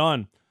 okay. Right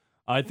on.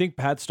 I think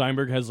Pat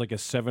Steinberg has like a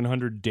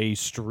 700-day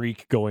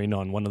streak going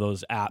on one of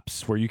those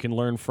apps where you can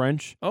learn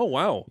French. Oh,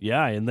 wow.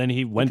 Yeah, and then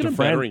he went to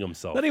France.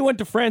 Himself. Then he went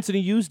to France and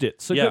he used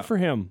it. So good for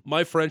him.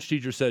 My French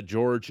teacher said,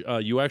 George,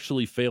 you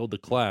actually failed the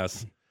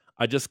class.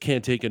 I just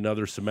can't take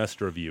another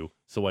semester of you,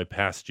 so I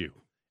passed you.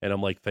 And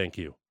I'm like, thank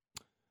you.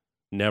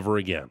 Never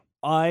again.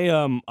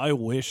 I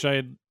wish I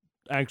had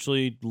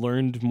actually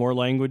learned more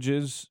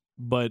languages,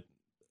 but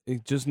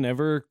it just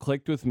never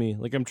clicked with me.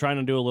 Like, I'm trying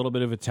to do a little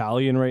bit of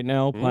Italian right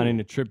now, planning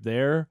a trip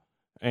there.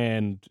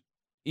 And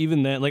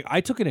even then, like,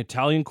 I took an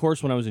Italian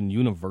course when I was in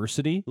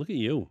university. Look at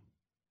you.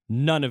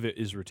 None of it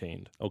is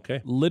retained.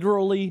 Okay.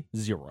 Literally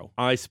zero.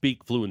 I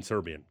speak fluent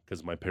Serbian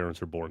because my parents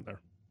were born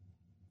there.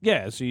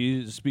 Yeah, so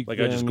you speak. Like,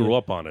 I just grew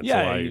up on it.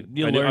 Yeah,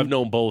 so I've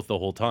known both the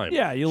whole time.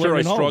 Yeah, you learn. Sure,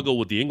 I struggle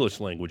with the English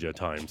language at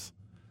times,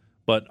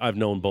 but I've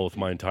known both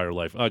my entire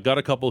life. I got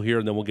a couple here,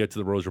 and then we'll get to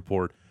the Rose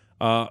Report.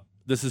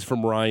 This is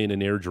from Ryan in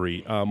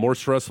Airdrie. More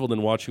stressful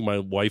than watching my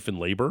wife in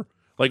labor.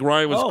 Like,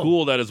 Ryan was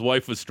cool that his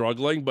wife was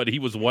struggling, but he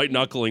was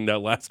white-knuckling that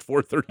last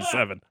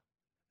 4:37.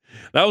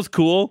 That was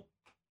cool.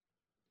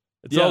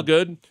 It's all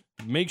good.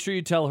 Make sure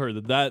you tell her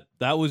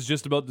that was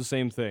just about the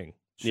same thing.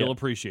 She'll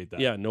appreciate that.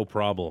 Yeah, no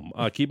problem.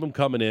 Keep them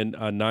coming in.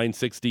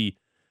 960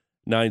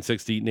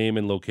 name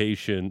and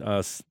location.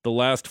 The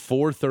last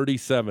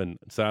 4:37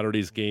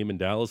 Saturday's game in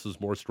Dallas was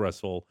more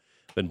stressful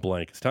than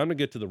blank. It's time to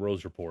get to the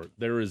Rose Report.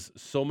 There is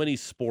so many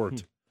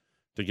sport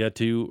to get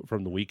to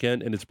from the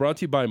weekend, and it's brought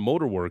to you by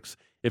Motorworks.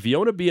 If you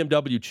own a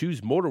BMW, choose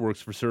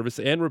Motorworks for service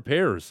and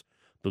repairs.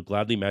 They'll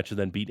gladly match and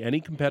then beat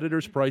any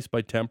competitor's price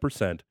by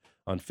 10%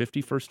 on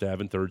 51st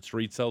Ave and 3rd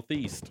Street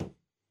Southeast.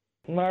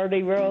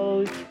 Marty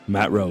Rose.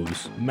 Matt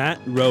Rose.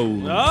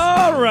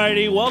 All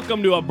righty,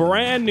 welcome to a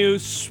brand new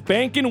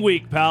spanking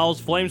week, pals.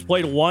 Flames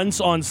played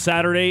once on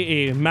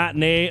Saturday, a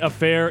matinee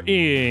affair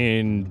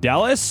in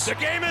Dallas. The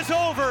game is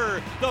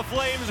over. The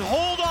Flames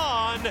hold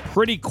on.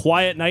 Pretty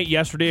quiet night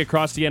yesterday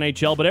across the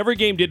NHL, but every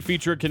game did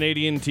feature a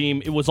Canadian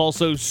team. It was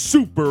also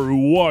super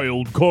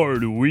wild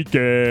card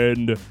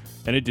weekend,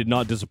 and it did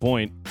not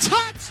disappoint.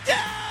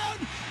 Touchdown!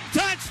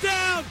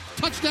 Touchdown!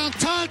 Touchdown!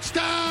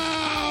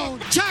 Touchdown!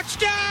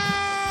 Touchdown!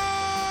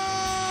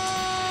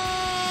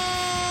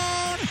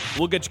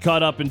 We'll get you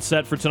caught up and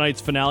set for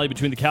tonight's finale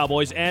between the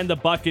Cowboys and the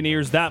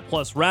Buccaneers. That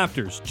plus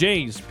Raptors,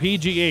 Jays,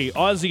 PGA,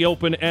 Aussie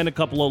Open, and a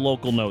couple of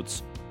local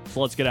notes.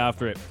 So let's get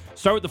after it.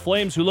 Start with the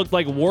Flames, who looked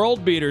like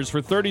world beaters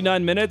for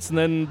 39 minutes and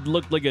then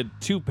looked like a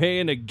toupee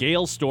in a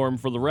gale storm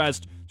for the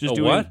rest.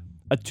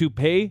 A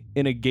toupee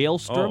in a gale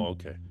storm. Oh,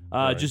 okay.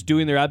 Right. Just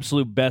doing their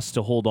absolute best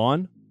to hold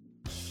on.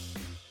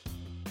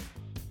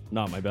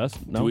 Not my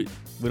best. No, we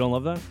don't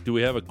love that. Do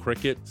we have a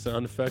cricket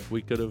sound effect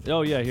we could have?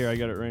 Oh yeah, here I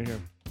got it right here.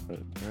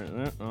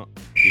 Oh.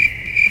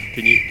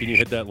 Can you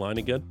hit that line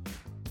again?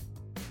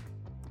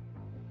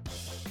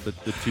 The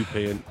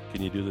toupee.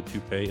 Can you do the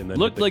toupee and then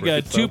looked like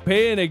a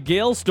toupee in a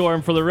gale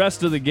storm for the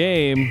rest of the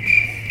game.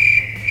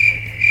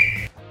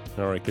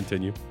 All right,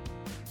 continue.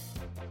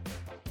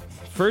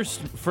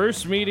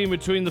 First meeting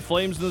between the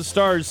Flames and the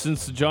Stars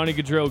since the Johnny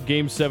Gaudreau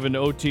Game 7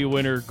 OT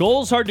winner.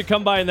 Goals hard to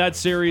come by in that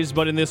series,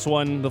 but in this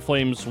one, the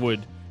Flames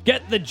would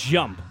get the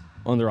jump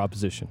on their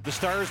opposition. The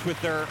Stars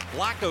with their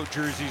blackout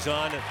jerseys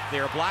on. They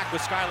are black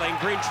with skyline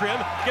green trim.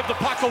 Give the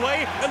puck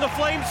away, and the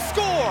Flames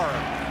score!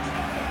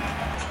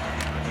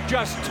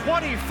 Just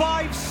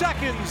 25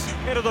 seconds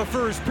into the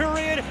first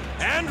period,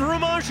 Andrew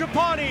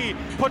Mangiapane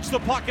puts the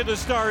puck in the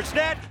Stars'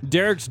 net.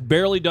 Derek's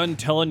barely done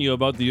telling you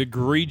about the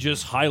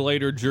egregious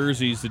highlighter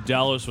jerseys that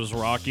Dallas was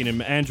rocking,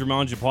 and Andrew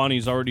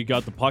Mangiapane's already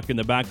got the puck in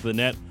the back of the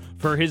net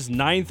for his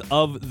 9th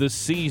of the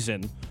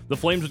season. The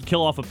Flames would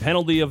kill off a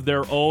penalty of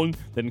their own.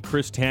 Then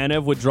Chris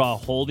Tanev would draw a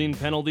holding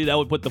penalty. That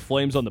would put the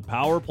Flames on the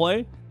power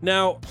play.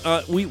 Now,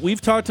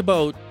 we've talked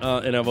about,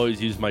 and I've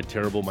always used my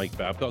terrible Mike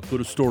Babcock, could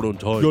have started on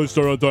time. Could have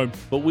started on time.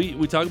 But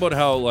we talk about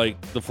how,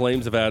 like, the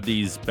Flames have had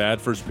these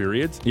bad first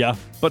periods. Yeah.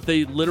 But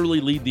they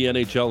literally lead the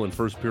NHL in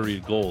first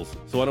period goals.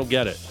 So I don't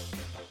get it.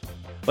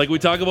 Like, we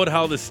talk about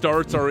how the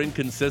starts are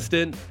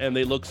inconsistent and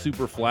they look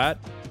super flat,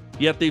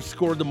 yet they've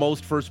scored the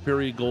most first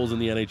period goals in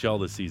the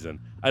NHL this season.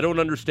 I don't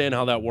understand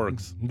how that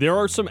works. There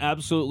are some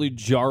absolutely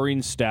jarring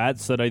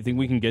stats that I think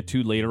we can get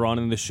to later on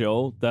in the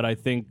show that I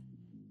think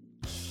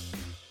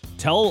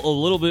tell a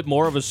little bit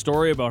more of a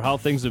story about how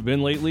things have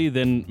been lately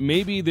than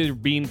maybe they're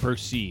being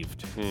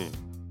perceived.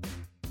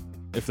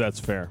 If that's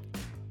fair.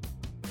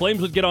 Flames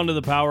would get onto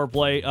the power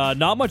play.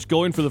 Not much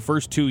going for the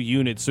first two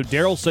units, so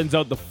Daryl sends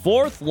out the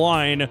fourth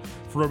line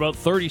for about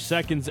 30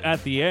 seconds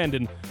at the end,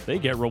 and they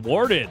get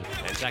rewarded.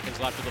 10 seconds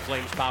left of the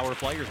Flames power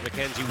play. Here's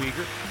Mackenzie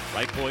Weegar.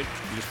 Right point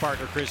to his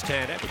partner Chris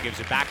Tanev, who gives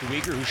it back to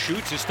Weegar, who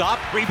shoots, is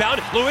stopped,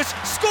 rebound, Lewis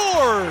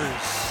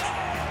scores!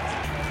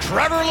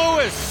 Trevor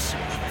Lewis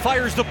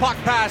fires the puck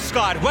past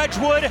Scott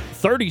Wedgwood.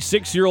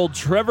 36-year-old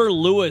Trevor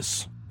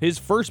Lewis, his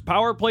first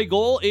power play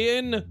goal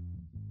in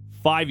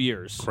 5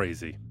 years.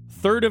 Crazy.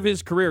 Third of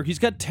his career. He's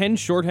got 10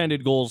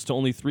 shorthanded goals to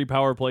only 3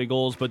 power play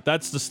goals, but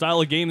that's the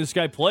style of game this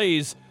guy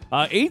plays.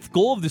 8th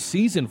goal of the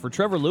season for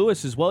Trevor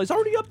Lewis as well. He's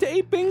already up to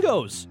 8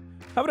 bingos.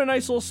 Having a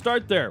nice little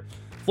start there.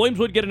 Flames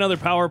would get another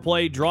power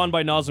play drawn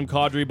by Nazem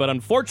Kadri, but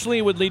unfortunately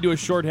it would lead to a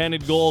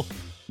shorthanded goal.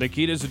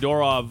 Nikita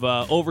Zadorov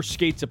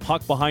overskates a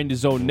puck behind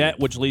his own net,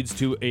 which leads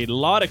to a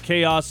lot of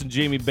chaos, and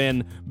Jamie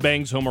Benn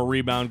bangs home a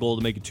rebound goal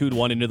to make it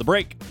 2-1 into the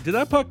break. Did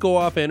that puck go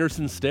off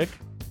Anderson's stick?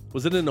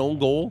 Was it an own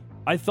goal?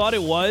 I thought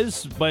it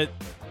was, but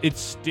it's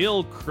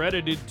still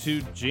credited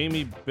to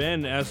Jamie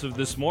Benn as of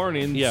this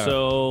morning. Yeah.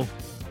 So,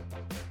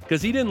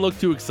 because he didn't look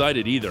too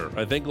excited either.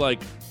 I think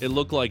it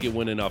looked like it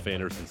went in off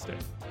Anderson's stick.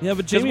 Yeah,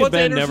 but Jamie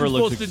Benn never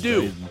looks supposed to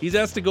do? He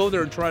has to go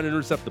there and try and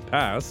intercept the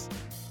pass.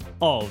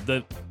 Oh,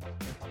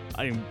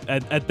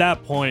 at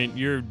that point,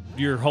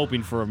 you're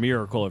hoping for a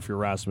miracle if you're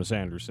Rasmus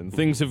Andersson.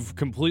 Things have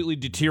completely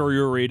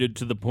deteriorated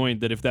to the point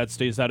that if that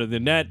stays out of the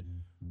net,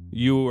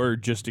 you are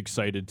just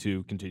excited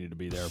to continue to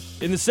be there.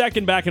 In the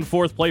second back and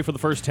forth play for the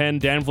first 10,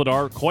 Dan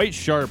Vladar, quite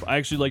sharp. I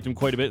actually liked him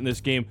quite a bit in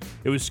this game.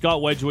 It was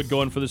Scott Wedgwood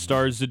going for the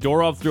Stars.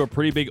 Zadorov threw a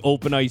pretty big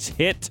open ice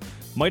hit.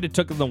 Might have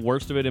taken the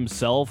worst of it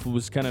himself, who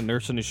was kind of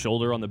nursing his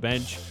shoulder on the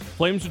bench.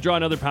 Flames would draw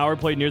another power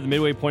play near the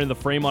midway point of the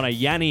frame on a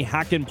Yanni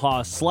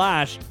Hakanpää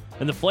slash,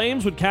 and the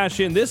Flames would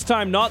cash in, this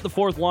time not the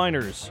fourth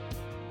liners.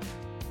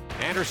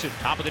 Anderson,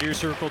 top of the near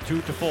circle to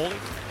Toffoli.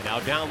 Now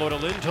down low to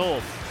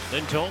Lindholm.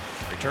 Lindholm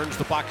returns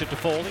the puck to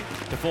Toffoli.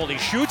 Toffoli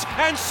shoots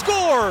and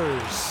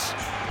scores!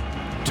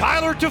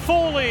 Tyler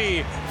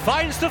Toffoli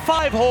finds the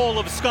 5-hole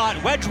of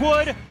Scott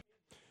Wedgwood.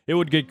 It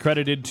would get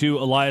credited to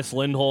Elias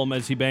Lindholm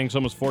as he bangs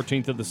almost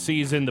 14th of the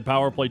season. The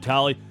power play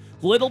tally,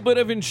 little bit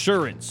of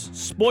insurance.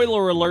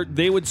 Spoiler alert,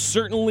 they would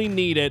certainly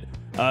need it.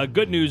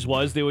 Good news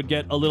was they would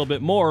get a little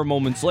bit more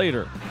moments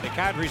later.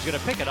 Kadri's going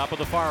to pick it up in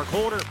the far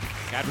corner.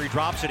 Kadri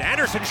drops it.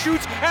 Anderson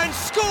shoots and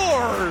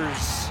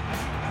scores!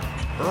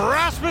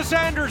 Rasmus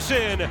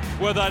Anderson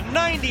with a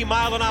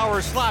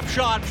 90-mile-an-hour slap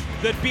shot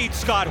that beats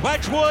Scott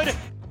Wedgwood.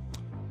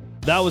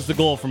 That was the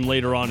goal from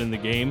later on in the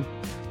game.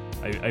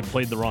 I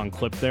played the wrong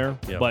clip there,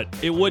 but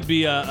it would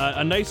be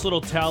a nice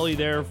little tally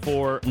there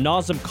for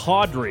Nazem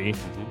Kadri.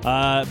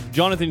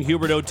 Jonathan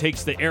Huberdeau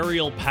takes the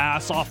aerial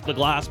pass off the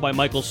glass by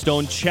Michael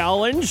Stone,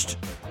 challenged,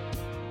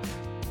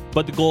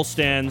 but the goal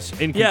stands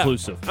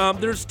inconclusive. Yeah.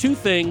 There's two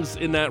things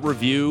in that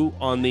review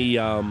on the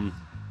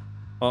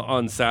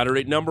on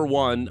Saturday. Number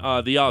one,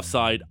 the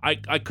offside. I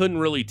couldn't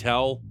really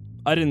tell.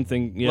 I didn't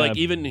think. Yeah. Like,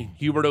 even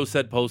Huberdeau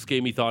said post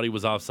game he thought he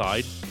was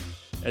offside,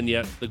 and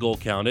yet the goal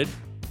counted.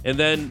 And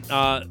then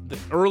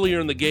earlier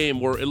in the game,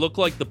 where it looked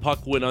like the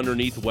puck went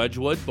underneath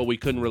Wedgwood, but we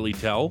couldn't really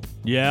tell.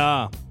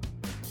 Yeah,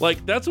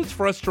 like, that's what's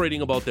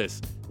frustrating about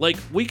this. Like,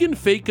 we can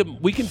fake a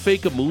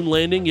moon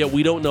landing, yet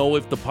we don't know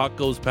if the puck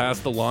goes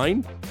past the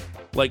line,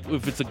 like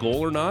if it's a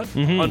goal or not.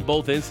 On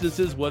both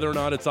instances, whether or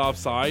not it's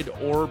offside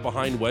or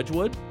behind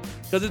Wedgwood,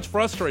 because it's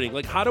frustrating.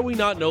 Like, how do we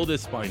not know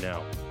this by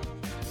now?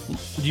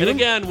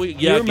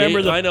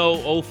 I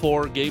know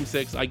 04 Game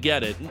 6, I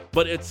get it,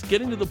 but it's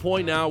getting to the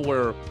point now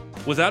where,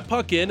 was that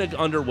puck in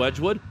under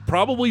Wedgwood?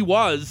 Probably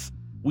was.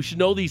 We should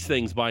know these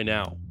things by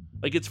now.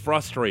 Like, it's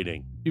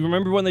frustrating. You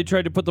remember when they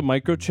tried to put the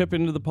microchip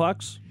into the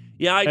pucks?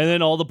 Yeah, and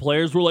then all the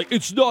players were like,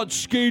 "It's not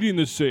skating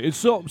the same.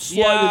 It's not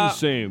sliding the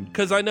same."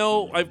 Because I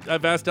know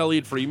I've asked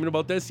Elliot Friedman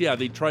about this. Yeah,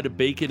 they tried to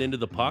bake it into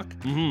the puck,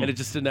 and it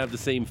just didn't have the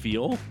same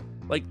feel.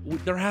 Like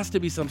there has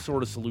to be some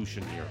sort of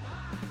solution here.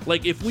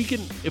 Like if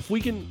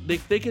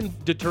they can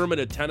determine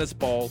a tennis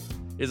ball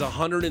is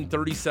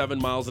 137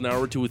 miles an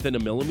hour to within a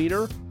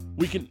millimeter,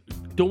 can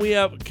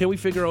we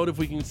figure out if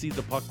we can see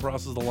the puck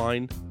crosses the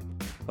line?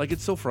 Like,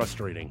 it's so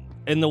frustrating.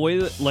 And the way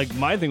that, like,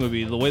 my thing would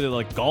be the way that,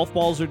 like, golf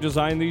balls are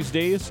designed these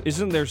days,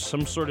 isn't there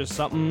some sort of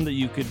something that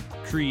you could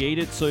create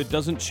it so it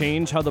doesn't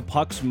change how the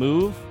pucks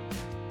move?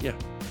 Yeah.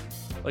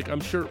 Like, I'm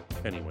sure.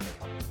 Anyway.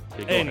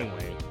 Okay,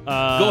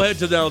 Go ahead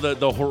to now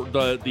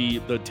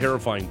the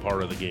terrifying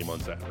part of the game on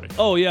Saturday.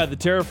 Oh, yeah, the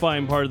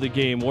terrifying part of the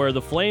game where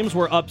the Flames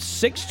were up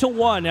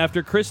 6-1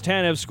 after Chris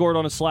Tanev scored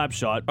on a slap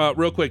shot.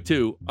 Real quick,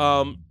 too.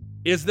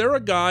 Is there a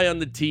guy on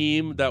the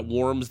team that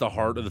warms the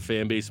heart of the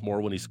fan base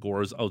more when he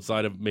scores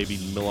outside of maybe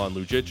Milan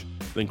Lucic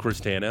than Chris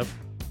Tanev?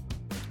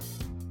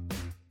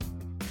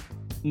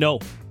 No,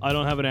 I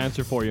don't have an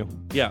answer for you.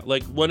 Yeah,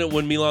 like when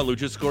Milan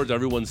Lucic scores,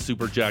 everyone's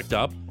super jacked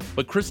up.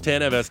 But Chris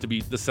Tanev has to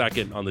be the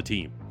second on the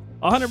team.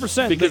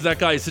 100%. Because that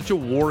guy is such a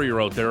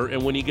warrior out there,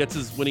 and when he gets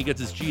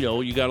his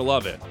Gino, you gotta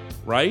love it,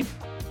 right?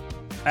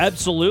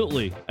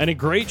 Absolutely. And a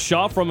great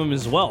shot from him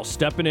as well.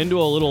 Stepping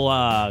into a little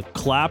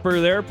clapper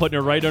there, putting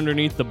it right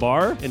underneath the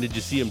bar. And did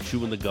you see him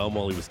chewing the gum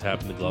while he was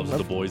tapping the gloves of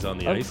the boys on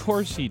the ice? Of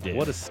course he did.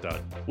 What a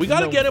stud. We got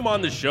to get him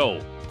on the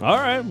show. All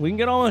right, we can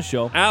get on the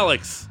show.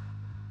 Alex,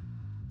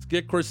 let's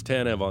get Chris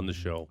Tanev on the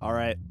show. All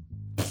right.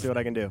 Let's see what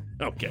I can do.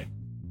 Okay.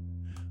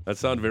 That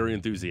sounded very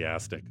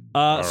enthusiastic.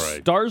 All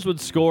right. Stars would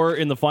score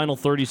in the final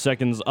 30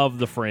 seconds of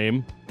the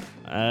frame.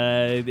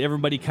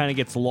 Everybody kind of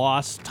gets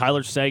lost.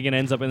 Tyler Seguin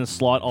ends up in the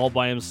slot all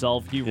by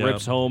himself. He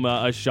rips home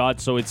a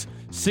shot, so it's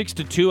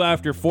 6-2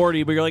 after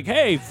 40. But you're like,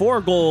 hey,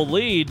 4-goal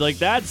lead. Like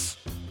that's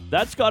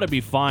got to be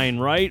fine,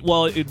 right?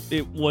 Well,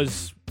 it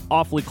was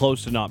awfully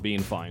close to not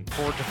being fine.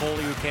 For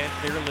Toffoli, who can't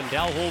clear.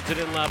 Lindell holds it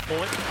in left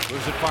point.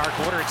 Moves it far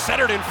corner. It's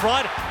centered in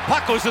front.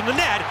 Puck goes in the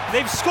net.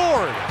 They've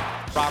scored.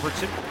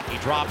 Robertson, he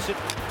drops it.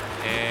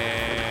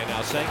 And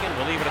now Seguin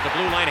will leave it at the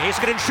blue line.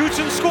 Heiskanen shoots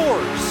and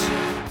scores.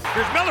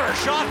 Here's Miller, a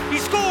shot. He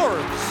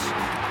scores.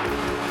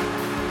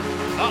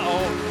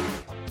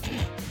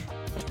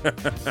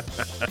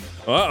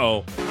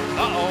 Uh-oh.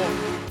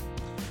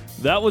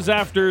 That was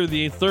after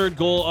the third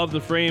goal of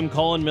the frame,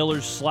 Colin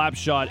Miller's slap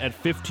shot at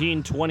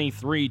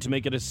 15:23 to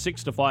make it a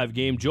 6-5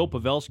 game. Joe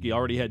Pavelski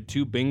already had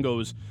 2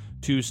 bingos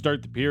to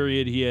start the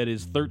period. He had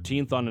his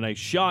 13th on a nice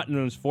shot, and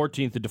then his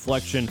 14th a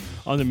deflection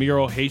on the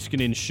Miro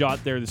Heiskanen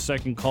shot there, the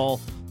second call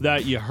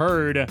that you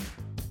heard.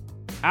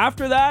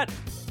 After that,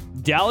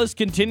 Dallas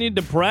continued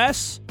to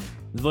press.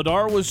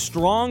 Vladar was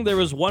strong. There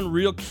was one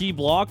real key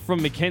block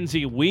from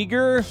Mackenzie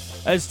Weegar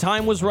as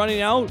time was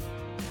running out.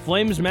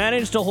 Flames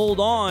managed to hold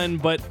on,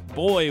 but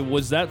boy,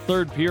 was that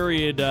third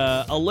period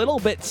a little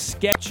bit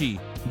sketchy,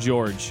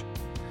 George.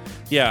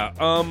 Yeah,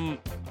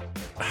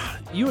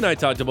 you and I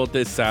talked about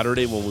this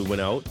Saturday when we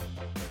went out.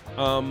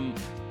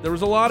 There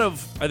was a lot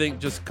of, I think,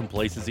 just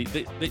complacency.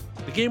 The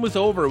game was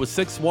over. It was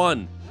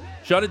 6-1.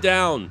 Shut it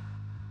down.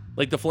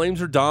 Like, the Flames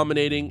were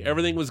dominating.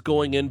 Everything was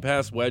going in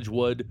past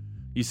Wedgwood.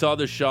 You saw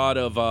the shot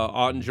of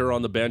Ottinger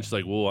on the bench.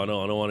 Like, whoa, I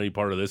don't want any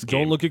part of this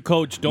game. Don't look at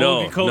coach. Don't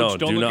look at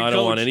coach. I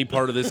don't want any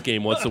part of this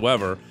game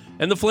whatsoever.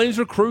 And the Flames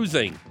were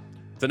cruising.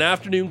 It's an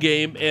afternoon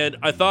game, and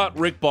I thought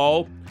Rick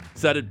Ball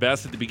said it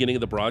best at the beginning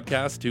of the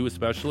broadcast, too,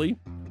 especially.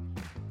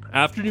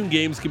 Afternoon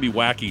games can be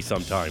wacky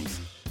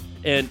sometimes.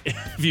 And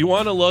if you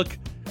want to look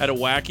at a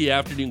wacky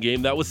afternoon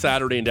game, that was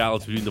Saturday in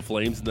Dallas between the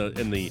Flames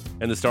and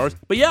the Stars.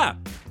 But yeah,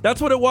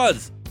 that's what it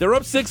was. They're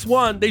up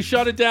 6-1. They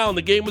shut it down.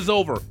 The game was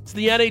over. It's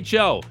the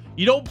NHL.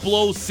 You don't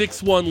blow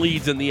 6-1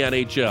 leads in the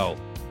NHL.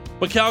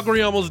 But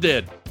Calgary almost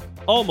did.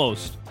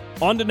 Almost.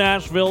 On to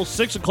Nashville,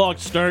 6 o'clock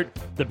start.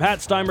 The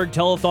Pat Steinberg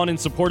Telethon in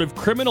support of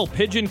Criminal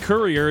Pigeon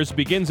Couriers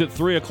begins at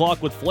 3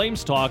 o'clock with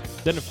Flames Talk.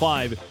 Then at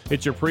 5,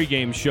 it's your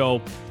pregame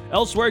show.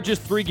 Elsewhere,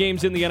 just 3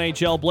 games in the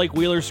NHL. Blake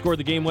Wheeler scored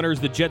the game winners.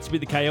 The Jets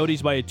beat the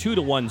Coyotes by a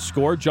 2-1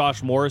 score.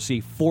 Josh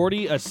Morrissey,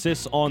 40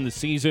 assists on the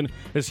season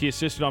as he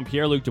assisted on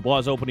Pierre-Luc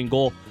Dubois' opening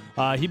goal.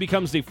 He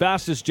becomes the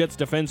fastest Jets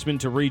defenseman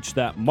to reach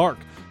that mark.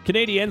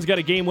 Canadiens got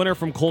a game winner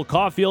from Cole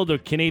Caulfield. The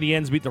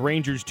Canadiens beat the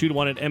Rangers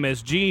 2-1 at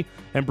MSG.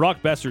 And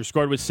Brock Besser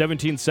scored with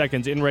 17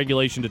 seconds in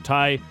regulation to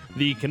tie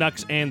the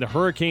Canucks and the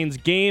Hurricanes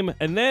game.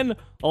 And then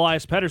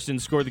Elias Pettersson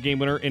scored the game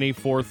winner in a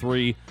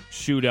 4-3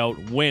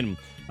 shootout win.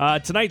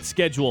 Tonight's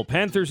schedule,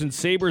 Panthers and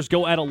Sabres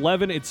go at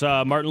 11. It's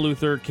Martin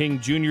Luther King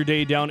Jr.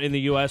 Day down in the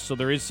U.S., so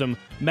there is some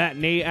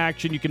matinee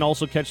action. You can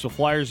also catch the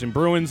Flyers and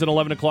Bruins at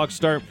 11 o'clock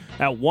start.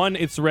 At 1,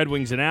 it's the Red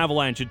Wings and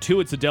Avalanche. At 2,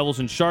 it's the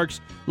Devils and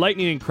Sharks.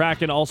 Lightning and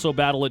Kraken also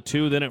battle at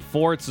 2. Then at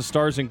 4, it's the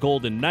Stars and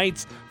Golden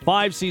Knights.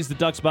 5 sees the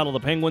Ducks battle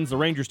the Penguins. The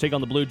Rangers take on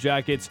the Blue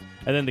Jackets.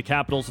 And then the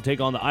Capitals will take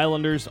on the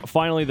Islanders.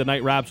 Finally, the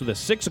night wraps with a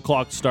 6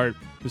 o'clock start.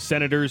 The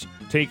Senators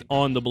take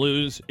on the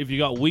Blues. If you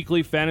got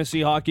weekly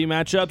fantasy hockey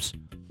matchups,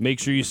 make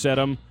sure you set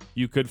them.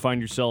 You could find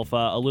yourself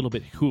a little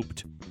bit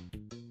hooped.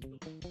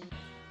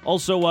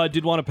 Also,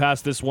 did want to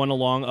pass this one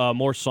along.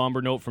 More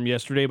somber note from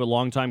yesterday, but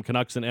longtime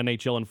Canucks and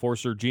NHL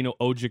enforcer Gino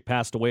Ojic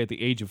passed away at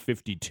the age of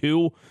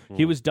 52.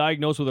 He was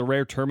diagnosed with a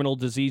rare terminal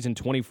disease in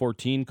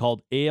 2014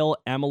 called AL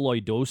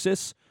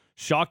amyloidosis.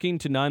 Shocking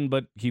to none,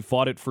 but he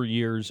fought it for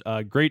years.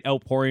 Great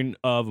outpouring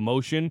of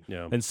emotion.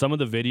 Yeah. And some of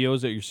the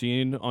videos that you're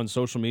seeing on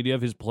social media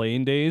of his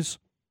playing days,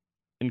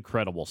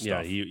 incredible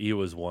stuff. Yeah, he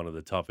was one of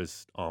the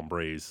toughest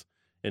hombres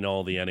in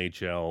all the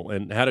NHL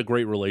and had a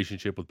great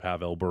relationship with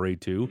Pavel Bure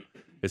too,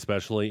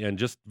 especially. And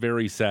just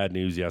very sad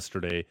news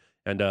yesterday.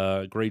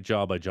 And great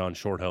job by John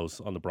Shorthouse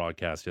on the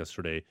broadcast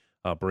yesterday,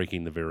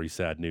 breaking the very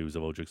sad news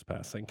of Ojic's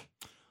passing.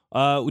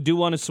 We do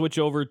want to switch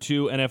over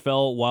to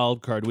NFL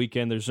Wildcard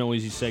Weekend. There's no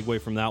easy segue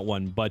from that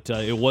one, but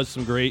it was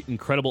some great,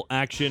 incredible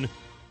action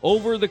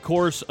over the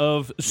course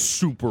of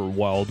Super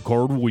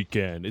Wildcard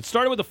Weekend. It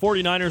started with the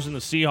 49ers and the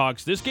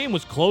Seahawks. This game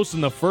was close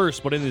in the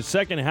first, but in the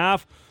second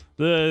half,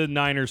 the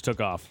Niners took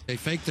off. They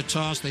fake the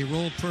toss. They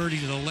roll Purdy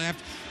to the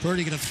left.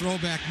 Purdy going to throw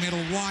back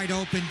middle. Wide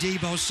open.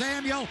 Deebo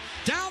Samuel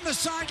down the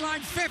sideline.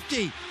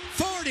 50,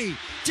 40.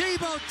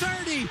 Deebo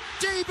 30.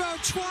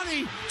 Deebo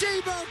 20.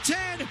 Deebo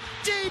 10.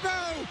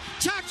 Deebo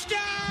touchdown!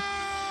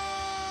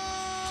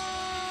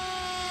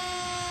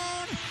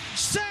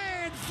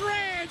 San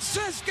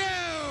Francisco!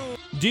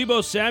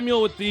 Deebo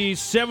Samuel with the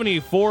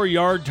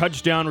 74-yard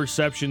touchdown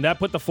reception. That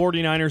put the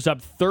 49ers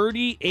up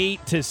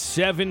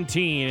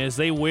 38-17 as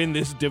they win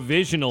this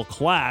divisional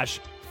clash.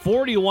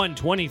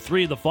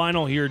 41-23 the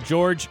final here,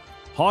 George.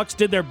 Hawks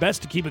did their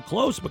best to keep it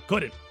close, but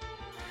couldn't.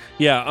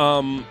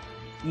 Yeah,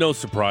 no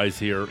surprise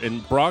here.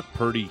 And Brock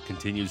Purdy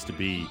continues to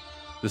be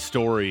the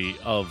story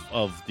of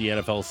the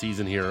NFL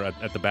season here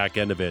at the back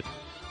end of it.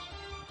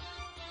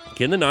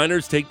 Can the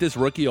Niners take this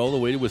rookie all the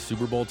way to a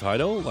Super Bowl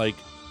title?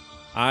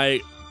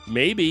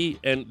 Maybe,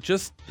 and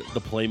just the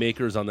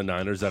playmakers on the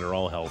Niners that are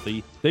all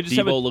healthy.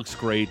 Deebo looks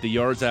great. The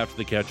yards after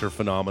the catch are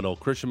phenomenal.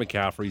 Christian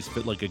McCaffrey's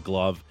fit like a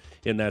glove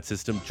in that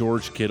system.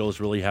 George Kittle's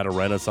really had a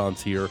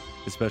renaissance here,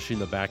 especially in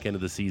the back end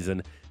of the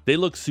season. They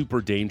look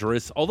super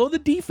dangerous, although the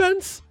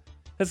defense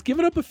has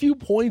given up a few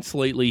points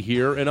lately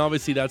here, and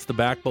obviously that's the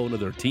backbone of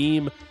their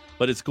team,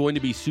 but it's going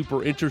to be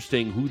super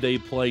interesting who they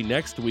play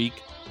next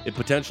week. It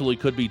potentially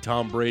could be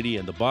Tom Brady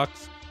and the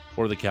Bucs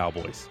or the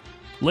Cowboys.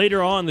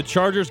 Later on, the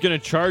Chargers going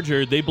to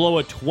Charger. They blow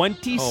a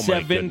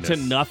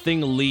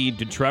 27-0 lead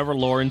to Trevor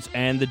Lawrence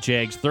and the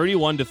Jags.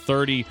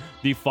 31-30,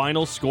 the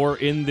final score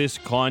in this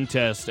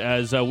contest.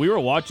 As we were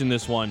watching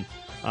this one,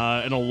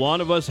 and a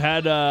lot of us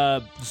had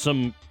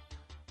some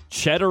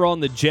cheddar on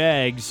the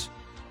Jags.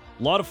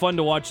 A lot of fun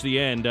to watch the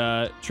end.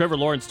 Trevor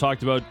Lawrence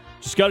talked about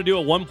just got to do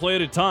it one play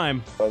at a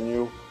time. I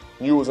knew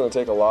it was going to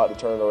take a lot to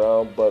turn it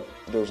around, but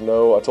I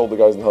told the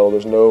guys in the huddle,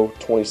 there's no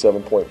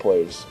 27-point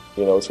plays.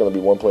 It's going to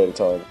be one play at a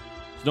time.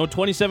 No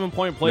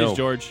 27-point plays, no.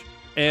 George.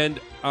 And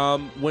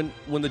when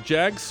the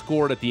Jags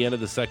scored at the end of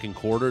the second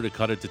quarter to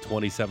cut it to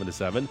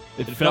 27-7,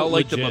 it felt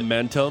like legit. The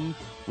momentum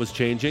was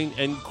changing.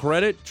 And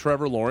credit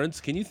Trevor Lawrence.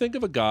 Can you think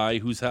of a guy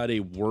who's had a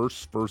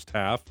worse first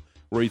half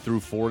where he threw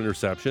 4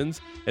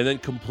 interceptions and then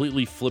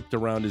completely flipped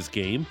around his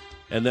game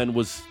and then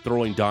was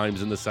throwing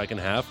dimes in the second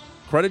half?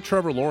 Credit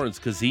Trevor Lawrence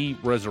because he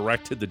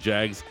resurrected the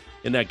Jags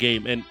in that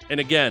game. And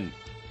again,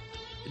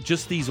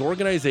 just these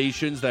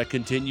organizations that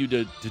continue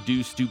to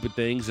do stupid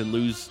things and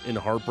lose in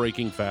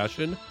heartbreaking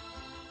fashion.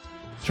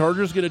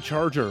 Chargers get a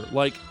Charger.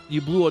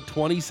 You blew a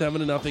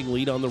 27-0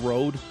 lead on the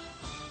road.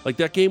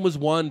 That game was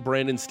won,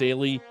 Brandon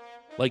Staley.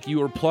 You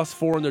were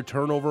 +4 in their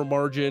turnover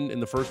margin in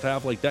the first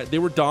half. They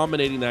were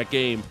dominating that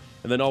game,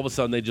 and then all of a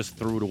sudden they just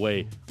threw it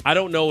away. I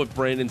don't know if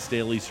Brandon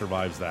Staley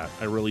survives that.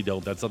 I really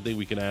don't. That's something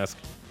we can ask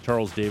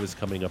Charles Davis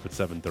coming up at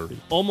 7:30.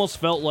 Almost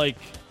felt like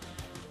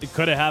it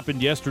could have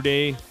happened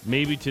yesterday,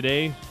 maybe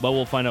today, but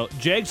we'll find out.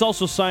 Jags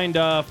also signed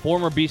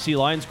former BC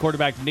Lions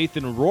quarterback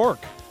Nathan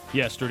Rourke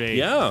yesterday.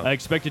 Yeah.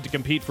 Expected to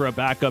compete for a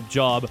backup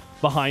job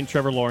behind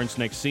Trevor Lawrence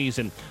next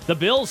season. The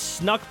Bills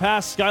snuck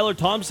past Skylar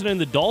Thompson and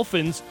the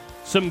Dolphins.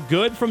 Some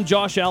good from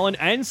Josh Allen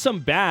and some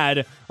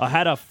bad.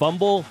 Had a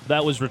fumble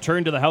that was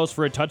returned to the house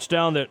for a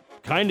touchdown that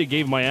kind of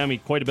gave Miami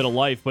quite a bit of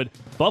life, but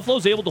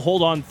Buffalo's able to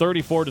hold on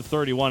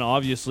 34-31.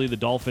 Obviously, the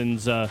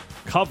Dolphins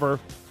cover.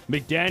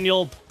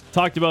 McDaniel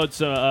talked about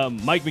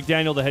Mike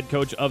McDaniel, the head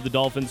coach of the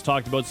Dolphins,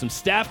 talked about some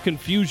staff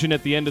confusion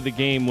at the end of the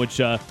game, which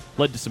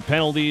led to some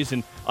penalties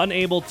and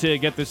unable to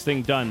get this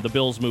thing done. The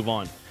Bills move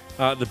on.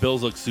 The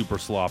Bills look super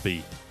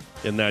sloppy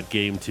in that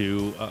game,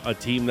 too. A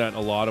team that a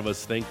lot of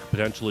us think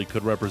potentially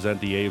could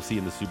represent the AFC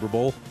in the Super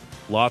Bowl.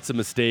 Lots of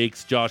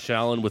mistakes. Josh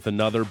Allen with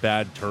another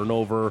bad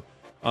turnover.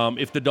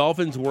 If the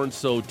Dolphins weren't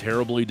so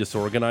terribly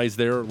disorganized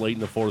there late in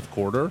the fourth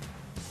quarter,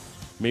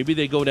 maybe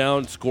they go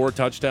down, score a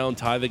touchdown,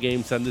 tie the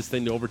game, send this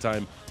thing to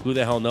overtime. Who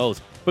the hell knows?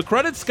 But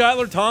credit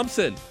Skylar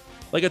Thompson.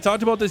 I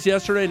talked about this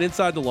yesterday in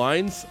Inside the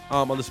Lines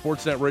on the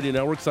Sportsnet Radio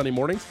Network Sunday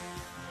mornings.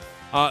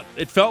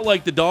 It felt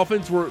like the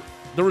Dolphins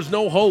there was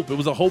no hope. It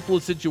was a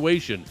hopeless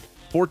situation.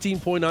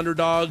 14-point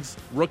underdogs,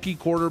 rookie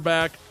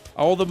quarterback,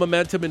 all the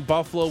momentum in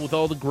Buffalo with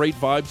all the great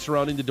vibes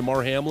surrounding the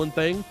DeMar Hamlin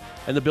thing,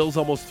 and the Bills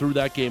almost threw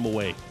that game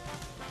away.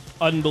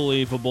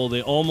 unbelievable.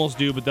 They almost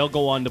do, but they'll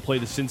go on to play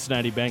the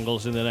Cincinnati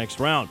Bengals in the next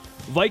round.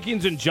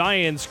 Vikings and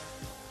Giants,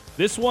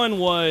 this one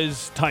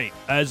was tight,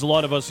 as a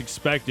lot of us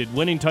expected.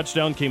 Winning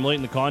touchdown came late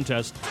in the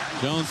contest.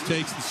 Jones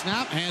takes the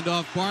snap,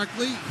 handoff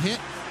Barkley, hit,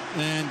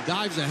 and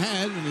dives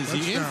ahead. And is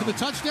he in for the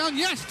touchdown?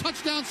 Yes,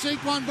 touchdown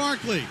Saquon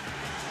Barkley.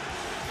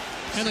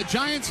 And the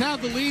Giants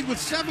have the lead with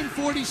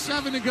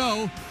 7:47 to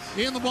go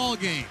in the ball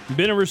game.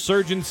 Been a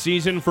resurgent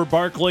season for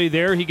Barkley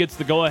there. He gets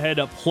the go-ahead,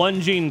 a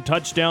plunging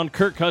touchdown.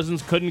 Kirk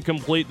Cousins couldn't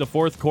complete the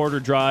fourth quarter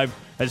drive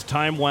as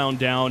time wound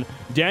down.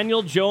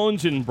 Daniel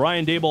Jones and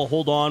Brian Daboll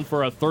hold on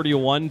for a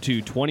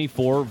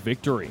 31-24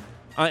 victory.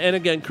 And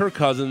again, Kirk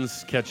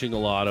Cousins catching a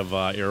lot of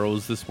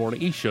arrows this morning.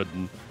 He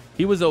shouldn't.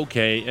 He was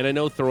okay, and I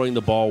know throwing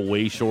the ball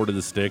way short of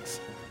the sticks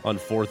on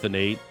 4th and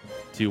 8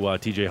 to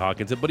T.J.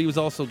 Hawkinson, but he was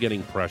also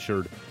getting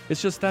pressured.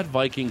 It's just that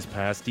Vikings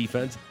pass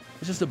defense.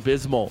 It's just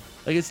abysmal.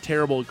 Like, it's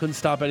terrible. It couldn't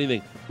stop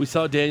anything. We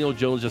saw Daniel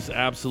Jones just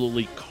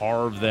absolutely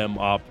carve them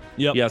up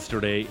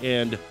yesterday.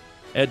 And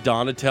Ed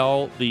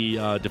Donatel,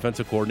 the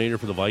defensive coordinator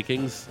for the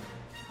Vikings,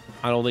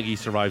 I don't think he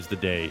survives the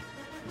day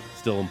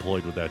still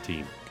employed with that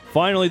team.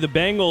 Finally, the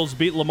Bengals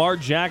beat Lamar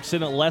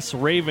Jackson at Les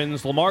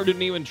Ravens. Lamar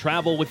didn't even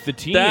travel with the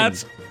team.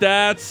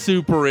 That's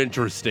super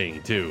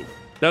interesting, too.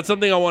 That's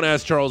something I want to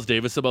ask Charles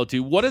Davis about,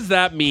 too. What does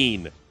that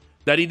mean,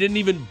 that he didn't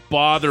even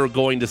bother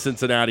going to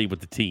Cincinnati with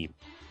the team?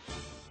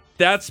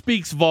 That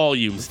speaks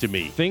volumes to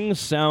me. Things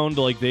sound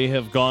like they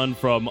have gone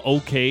from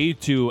okay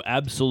to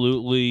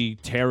absolutely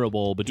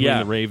terrible between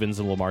the Ravens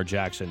and Lamar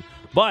Jackson.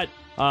 But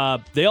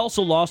they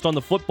also lost on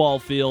the football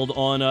field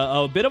on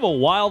a bit of a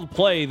wild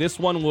play. This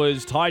one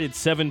was tied at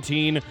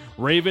 17.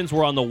 Ravens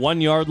were on the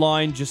 1-yard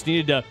line, just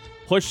needed to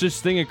push this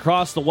thing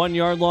across the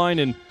 1-yard line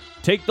and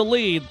take the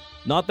lead.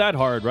 Not that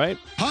hard, right?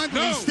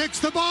 Huntley sticks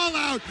the ball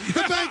out.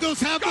 The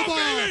Bengals have the ball.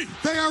 Baby.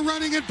 They are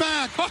running it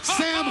back.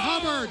 Sam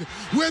Hubbard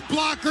with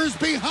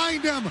blockers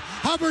behind him.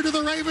 Hubbard to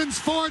the Ravens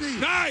 40,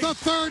 the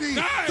 30,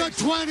 the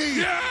 20,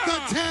 the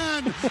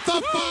 10,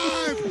 the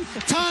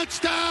 5.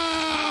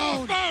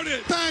 Touchdown!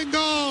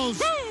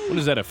 Bengals! What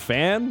is that, a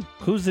fan?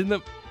 Who's in the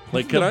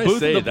can I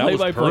say that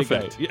was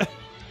perfect? Yeah.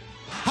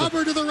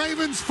 Hubbard to the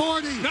Ravens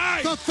 40,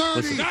 the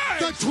 30,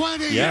 the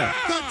 20, the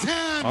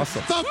 10,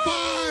 awesome. the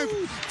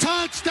 5.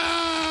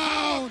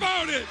 Touchdown!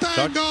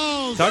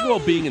 Bengals! Talk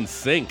about being in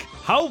sync.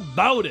 How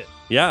about it?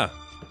 Yeah.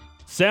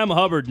 Sam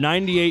Hubbard,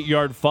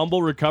 98-yard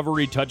fumble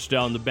recovery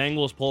touchdown. The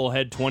Bengals pull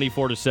ahead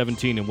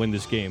 24-17 and win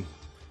this game.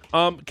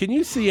 Can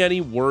you see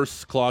any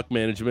worse clock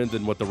management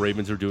than what the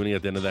Ravens are doing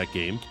at the end of that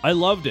game? I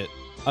loved it.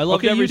 I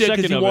loved every second of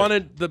it. Because you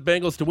wanted the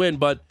Bengals to win,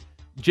 but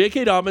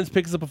J.K. Dobbins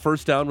picks up a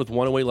first down with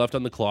 1:08 left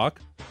on the clock.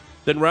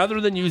 Then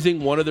rather than using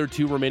one of their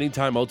 2 remaining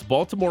timeouts,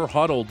 Baltimore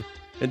huddled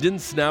and didn't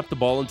snap the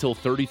ball until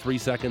 33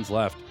 seconds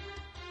left.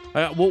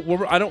 I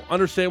don't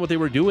understand what they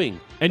were doing.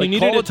 And you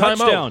needed a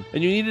touchdown.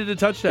 And you needed a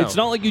touchdown. It's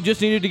not like you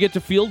just needed to get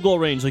to field goal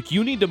range. Like,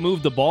 you need to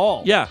move the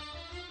ball. Yeah.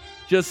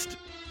 Just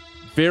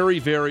very,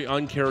 very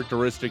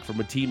uncharacteristic from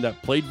a team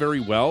that played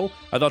very well.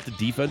 I thought the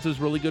defense was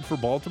really good for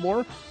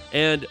Baltimore.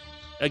 And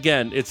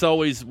again, it's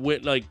always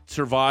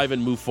survive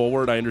and move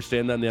forward. I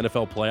understand that in the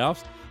NFL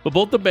playoffs. But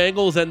both the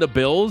Bengals and the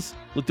Bills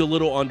looked a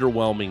little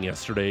underwhelming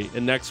yesterday,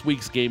 and next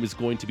week's game is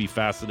going to be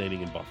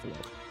fascinating in Buffalo.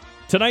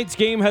 Tonight's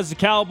game has the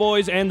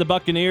Cowboys and the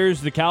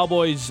Buccaneers. The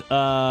Cowboys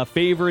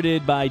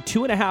favorited by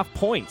 2.5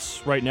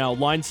 points right now.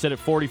 Line set at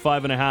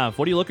 45.5.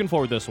 What are you looking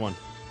for with this one?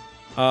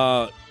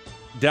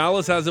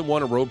 Dallas hasn't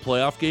won a road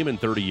playoff game in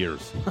 30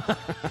 years.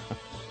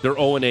 They're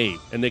 0-8,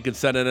 and they can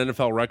set an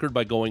NFL record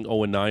by going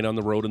 0-9 on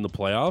the road in the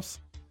playoffs.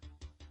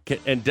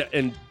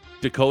 And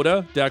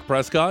Dakota, Dak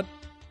Prescott,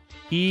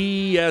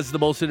 he has the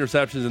most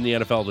interceptions in the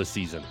NFL this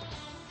season.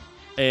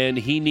 And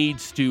he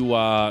needs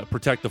to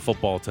protect the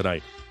football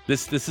tonight.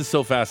 This is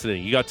so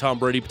fascinating. You got Tom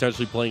Brady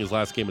potentially playing his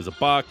last game as a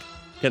Buck.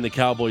 Can the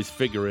Cowboys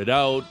figure it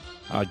out?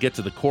 Get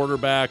to the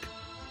quarterback?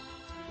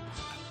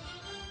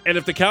 And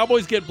if the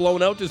Cowboys get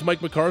blown out, does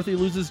Mike McCarthy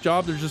lose his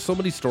job? There's just so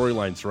many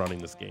storylines surrounding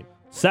this game.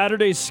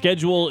 Saturday's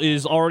schedule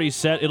is already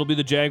set. It'll be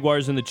the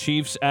Jaguars and the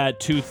Chiefs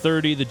at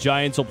 2:30. The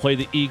Giants will play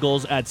the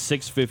Eagles at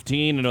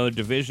 6:15. Another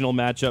divisional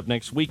matchup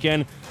next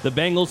weekend. The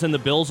Bengals and the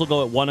Bills will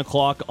go at 1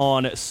 o'clock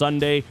on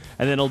Sunday.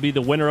 And then it'll be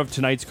the winner of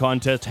tonight's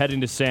contest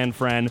heading to San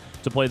Fran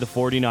to play the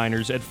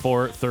 49ers at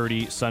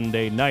 4:30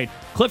 Sunday night.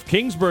 Cliff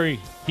Kingsbury,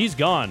 he's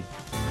gone.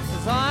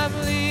 'Cause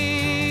I'm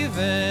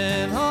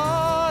leaving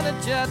on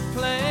a jet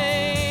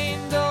plane.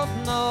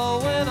 Don't know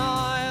when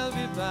I'll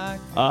be back.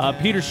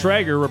 Peter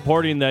Schrager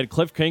reporting that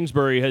Cliff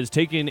Kingsbury has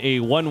taken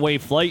a one-way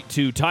flight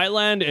to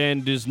Thailand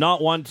and does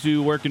not want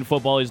to work in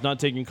football. He's not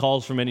taking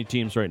calls from any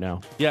teams right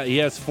now. Yeah, he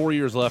has 4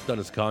 years left on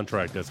his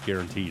contract. That's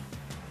guaranteed.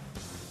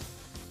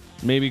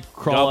 Maybe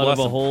crawl out of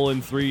a hole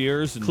in 3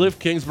 years. Cliff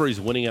Kingsbury's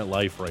winning at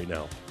life right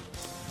now.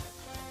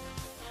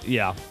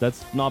 Yeah,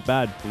 that's not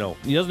bad. No.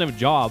 He doesn't have a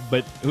job,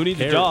 but who needs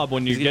a job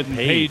when you're getting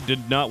paid to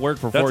not work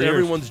for 4 years? That's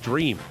everyone's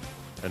dream.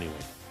 Anyway.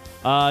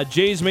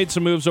 Jays made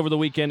some moves over the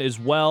weekend as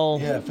well.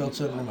 Yeah, I felt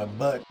something in my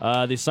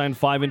butt. They signed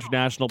 5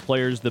 international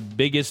players. The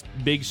biggest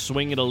big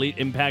swing at elite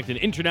impact in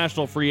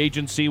international free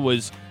agency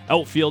was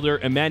outfielder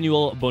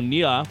Emmanuel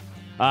Bonilla.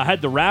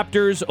 Had the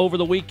Raptors over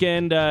the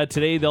weekend.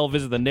 Today they'll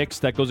visit the Knicks.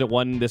 That goes at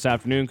 1 this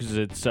afternoon because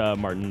it's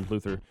Martin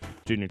Luther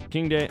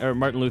King Day.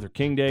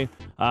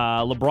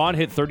 LeBron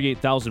hit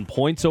 38,000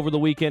 points over the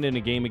weekend in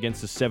a game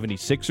against the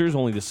 76ers,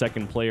 only the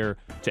second player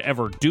to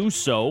ever do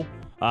so.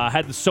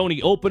 Had the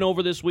Sony Open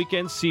over this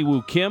weekend.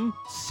 Siwoo Kim,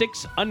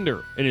 6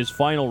 under in his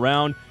final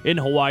round in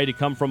Hawaii to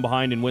come from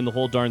behind and win the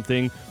whole darn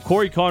thing.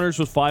 Corey Connors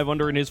was 5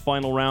 under in his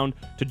final round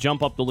to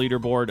jump up the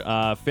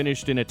leaderboard.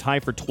 Finished in a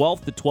tie for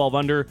 12th to 12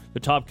 under. The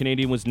top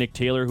Canadian was Nick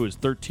Taylor, who was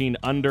 13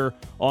 under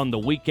on the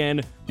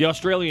weekend. The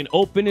Australian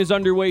Open is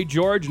underway,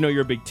 George. I know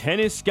you're a big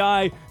tennis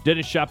guy.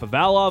 Denis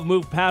Shapovalov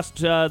moved past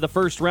the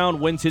first round,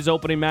 wins his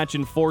opening match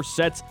in 4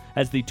 sets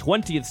as the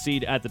 20th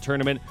seed at the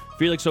tournament.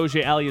 Felix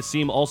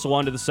Auger-Aliassime also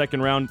on to the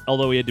second round,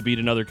 although he had to beat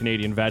another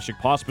Canadian, Vasek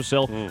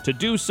Pospisil. To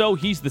do so,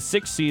 he's the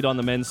 6th seed on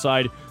the men's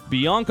side.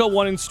 Bianca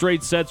won in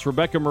straight sets.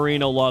 Rebecca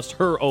Marino lost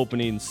her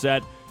opening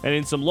set. And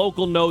in some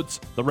local notes,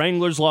 the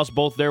Wranglers lost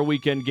both their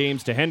weekend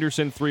games to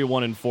Henderson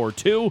 3-1 and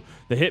 4-2.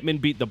 The Hitmen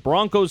beat the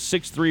Broncos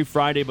 6-3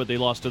 Friday, but they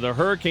lost to the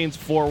Hurricanes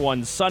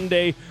 4-1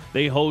 Sunday.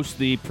 They host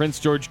the Prince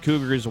George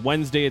Cougars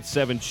Wednesday at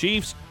 7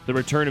 Chiefs, the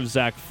return of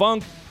Zach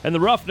Funk. And the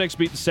Roughnecks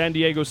beat the San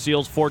Diego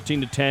Seals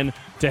 14-10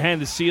 to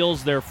hand the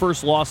Seals their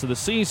first loss of the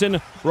season.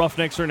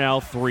 Roughnecks are now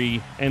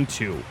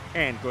 3-2.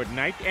 And good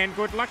night and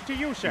good luck to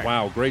you, sir.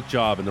 Wow, great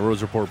job. And the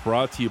Rose Report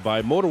brought to you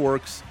by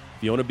Motorworks.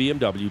 If you own a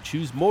BMW,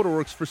 choose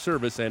Motorworks for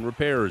service and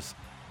repairs.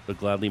 They'll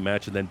gladly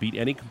match and then beat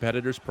any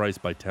competitor's price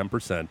by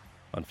 10%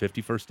 on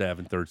 51st Ave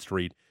and 3rd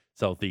Street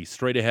Southeast.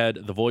 Straight ahead,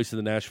 the voice of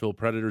the Nashville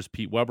Predators,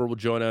 Pete Weber, will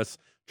join us.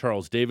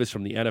 Charles Davis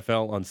from the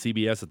NFL on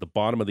CBS at the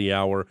bottom of the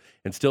hour.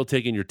 And still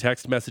taking your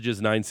text messages,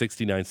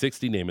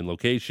 960-960, name and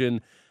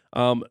location.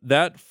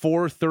 That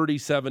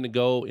 4:37 to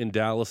go in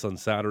Dallas on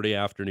Saturday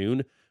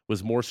afternoon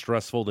was more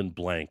stressful than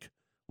blank.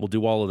 We'll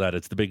do all of that.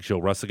 It's The Big Show.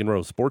 Russick and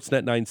Rose,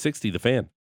 Sportsnet 960, The Fan.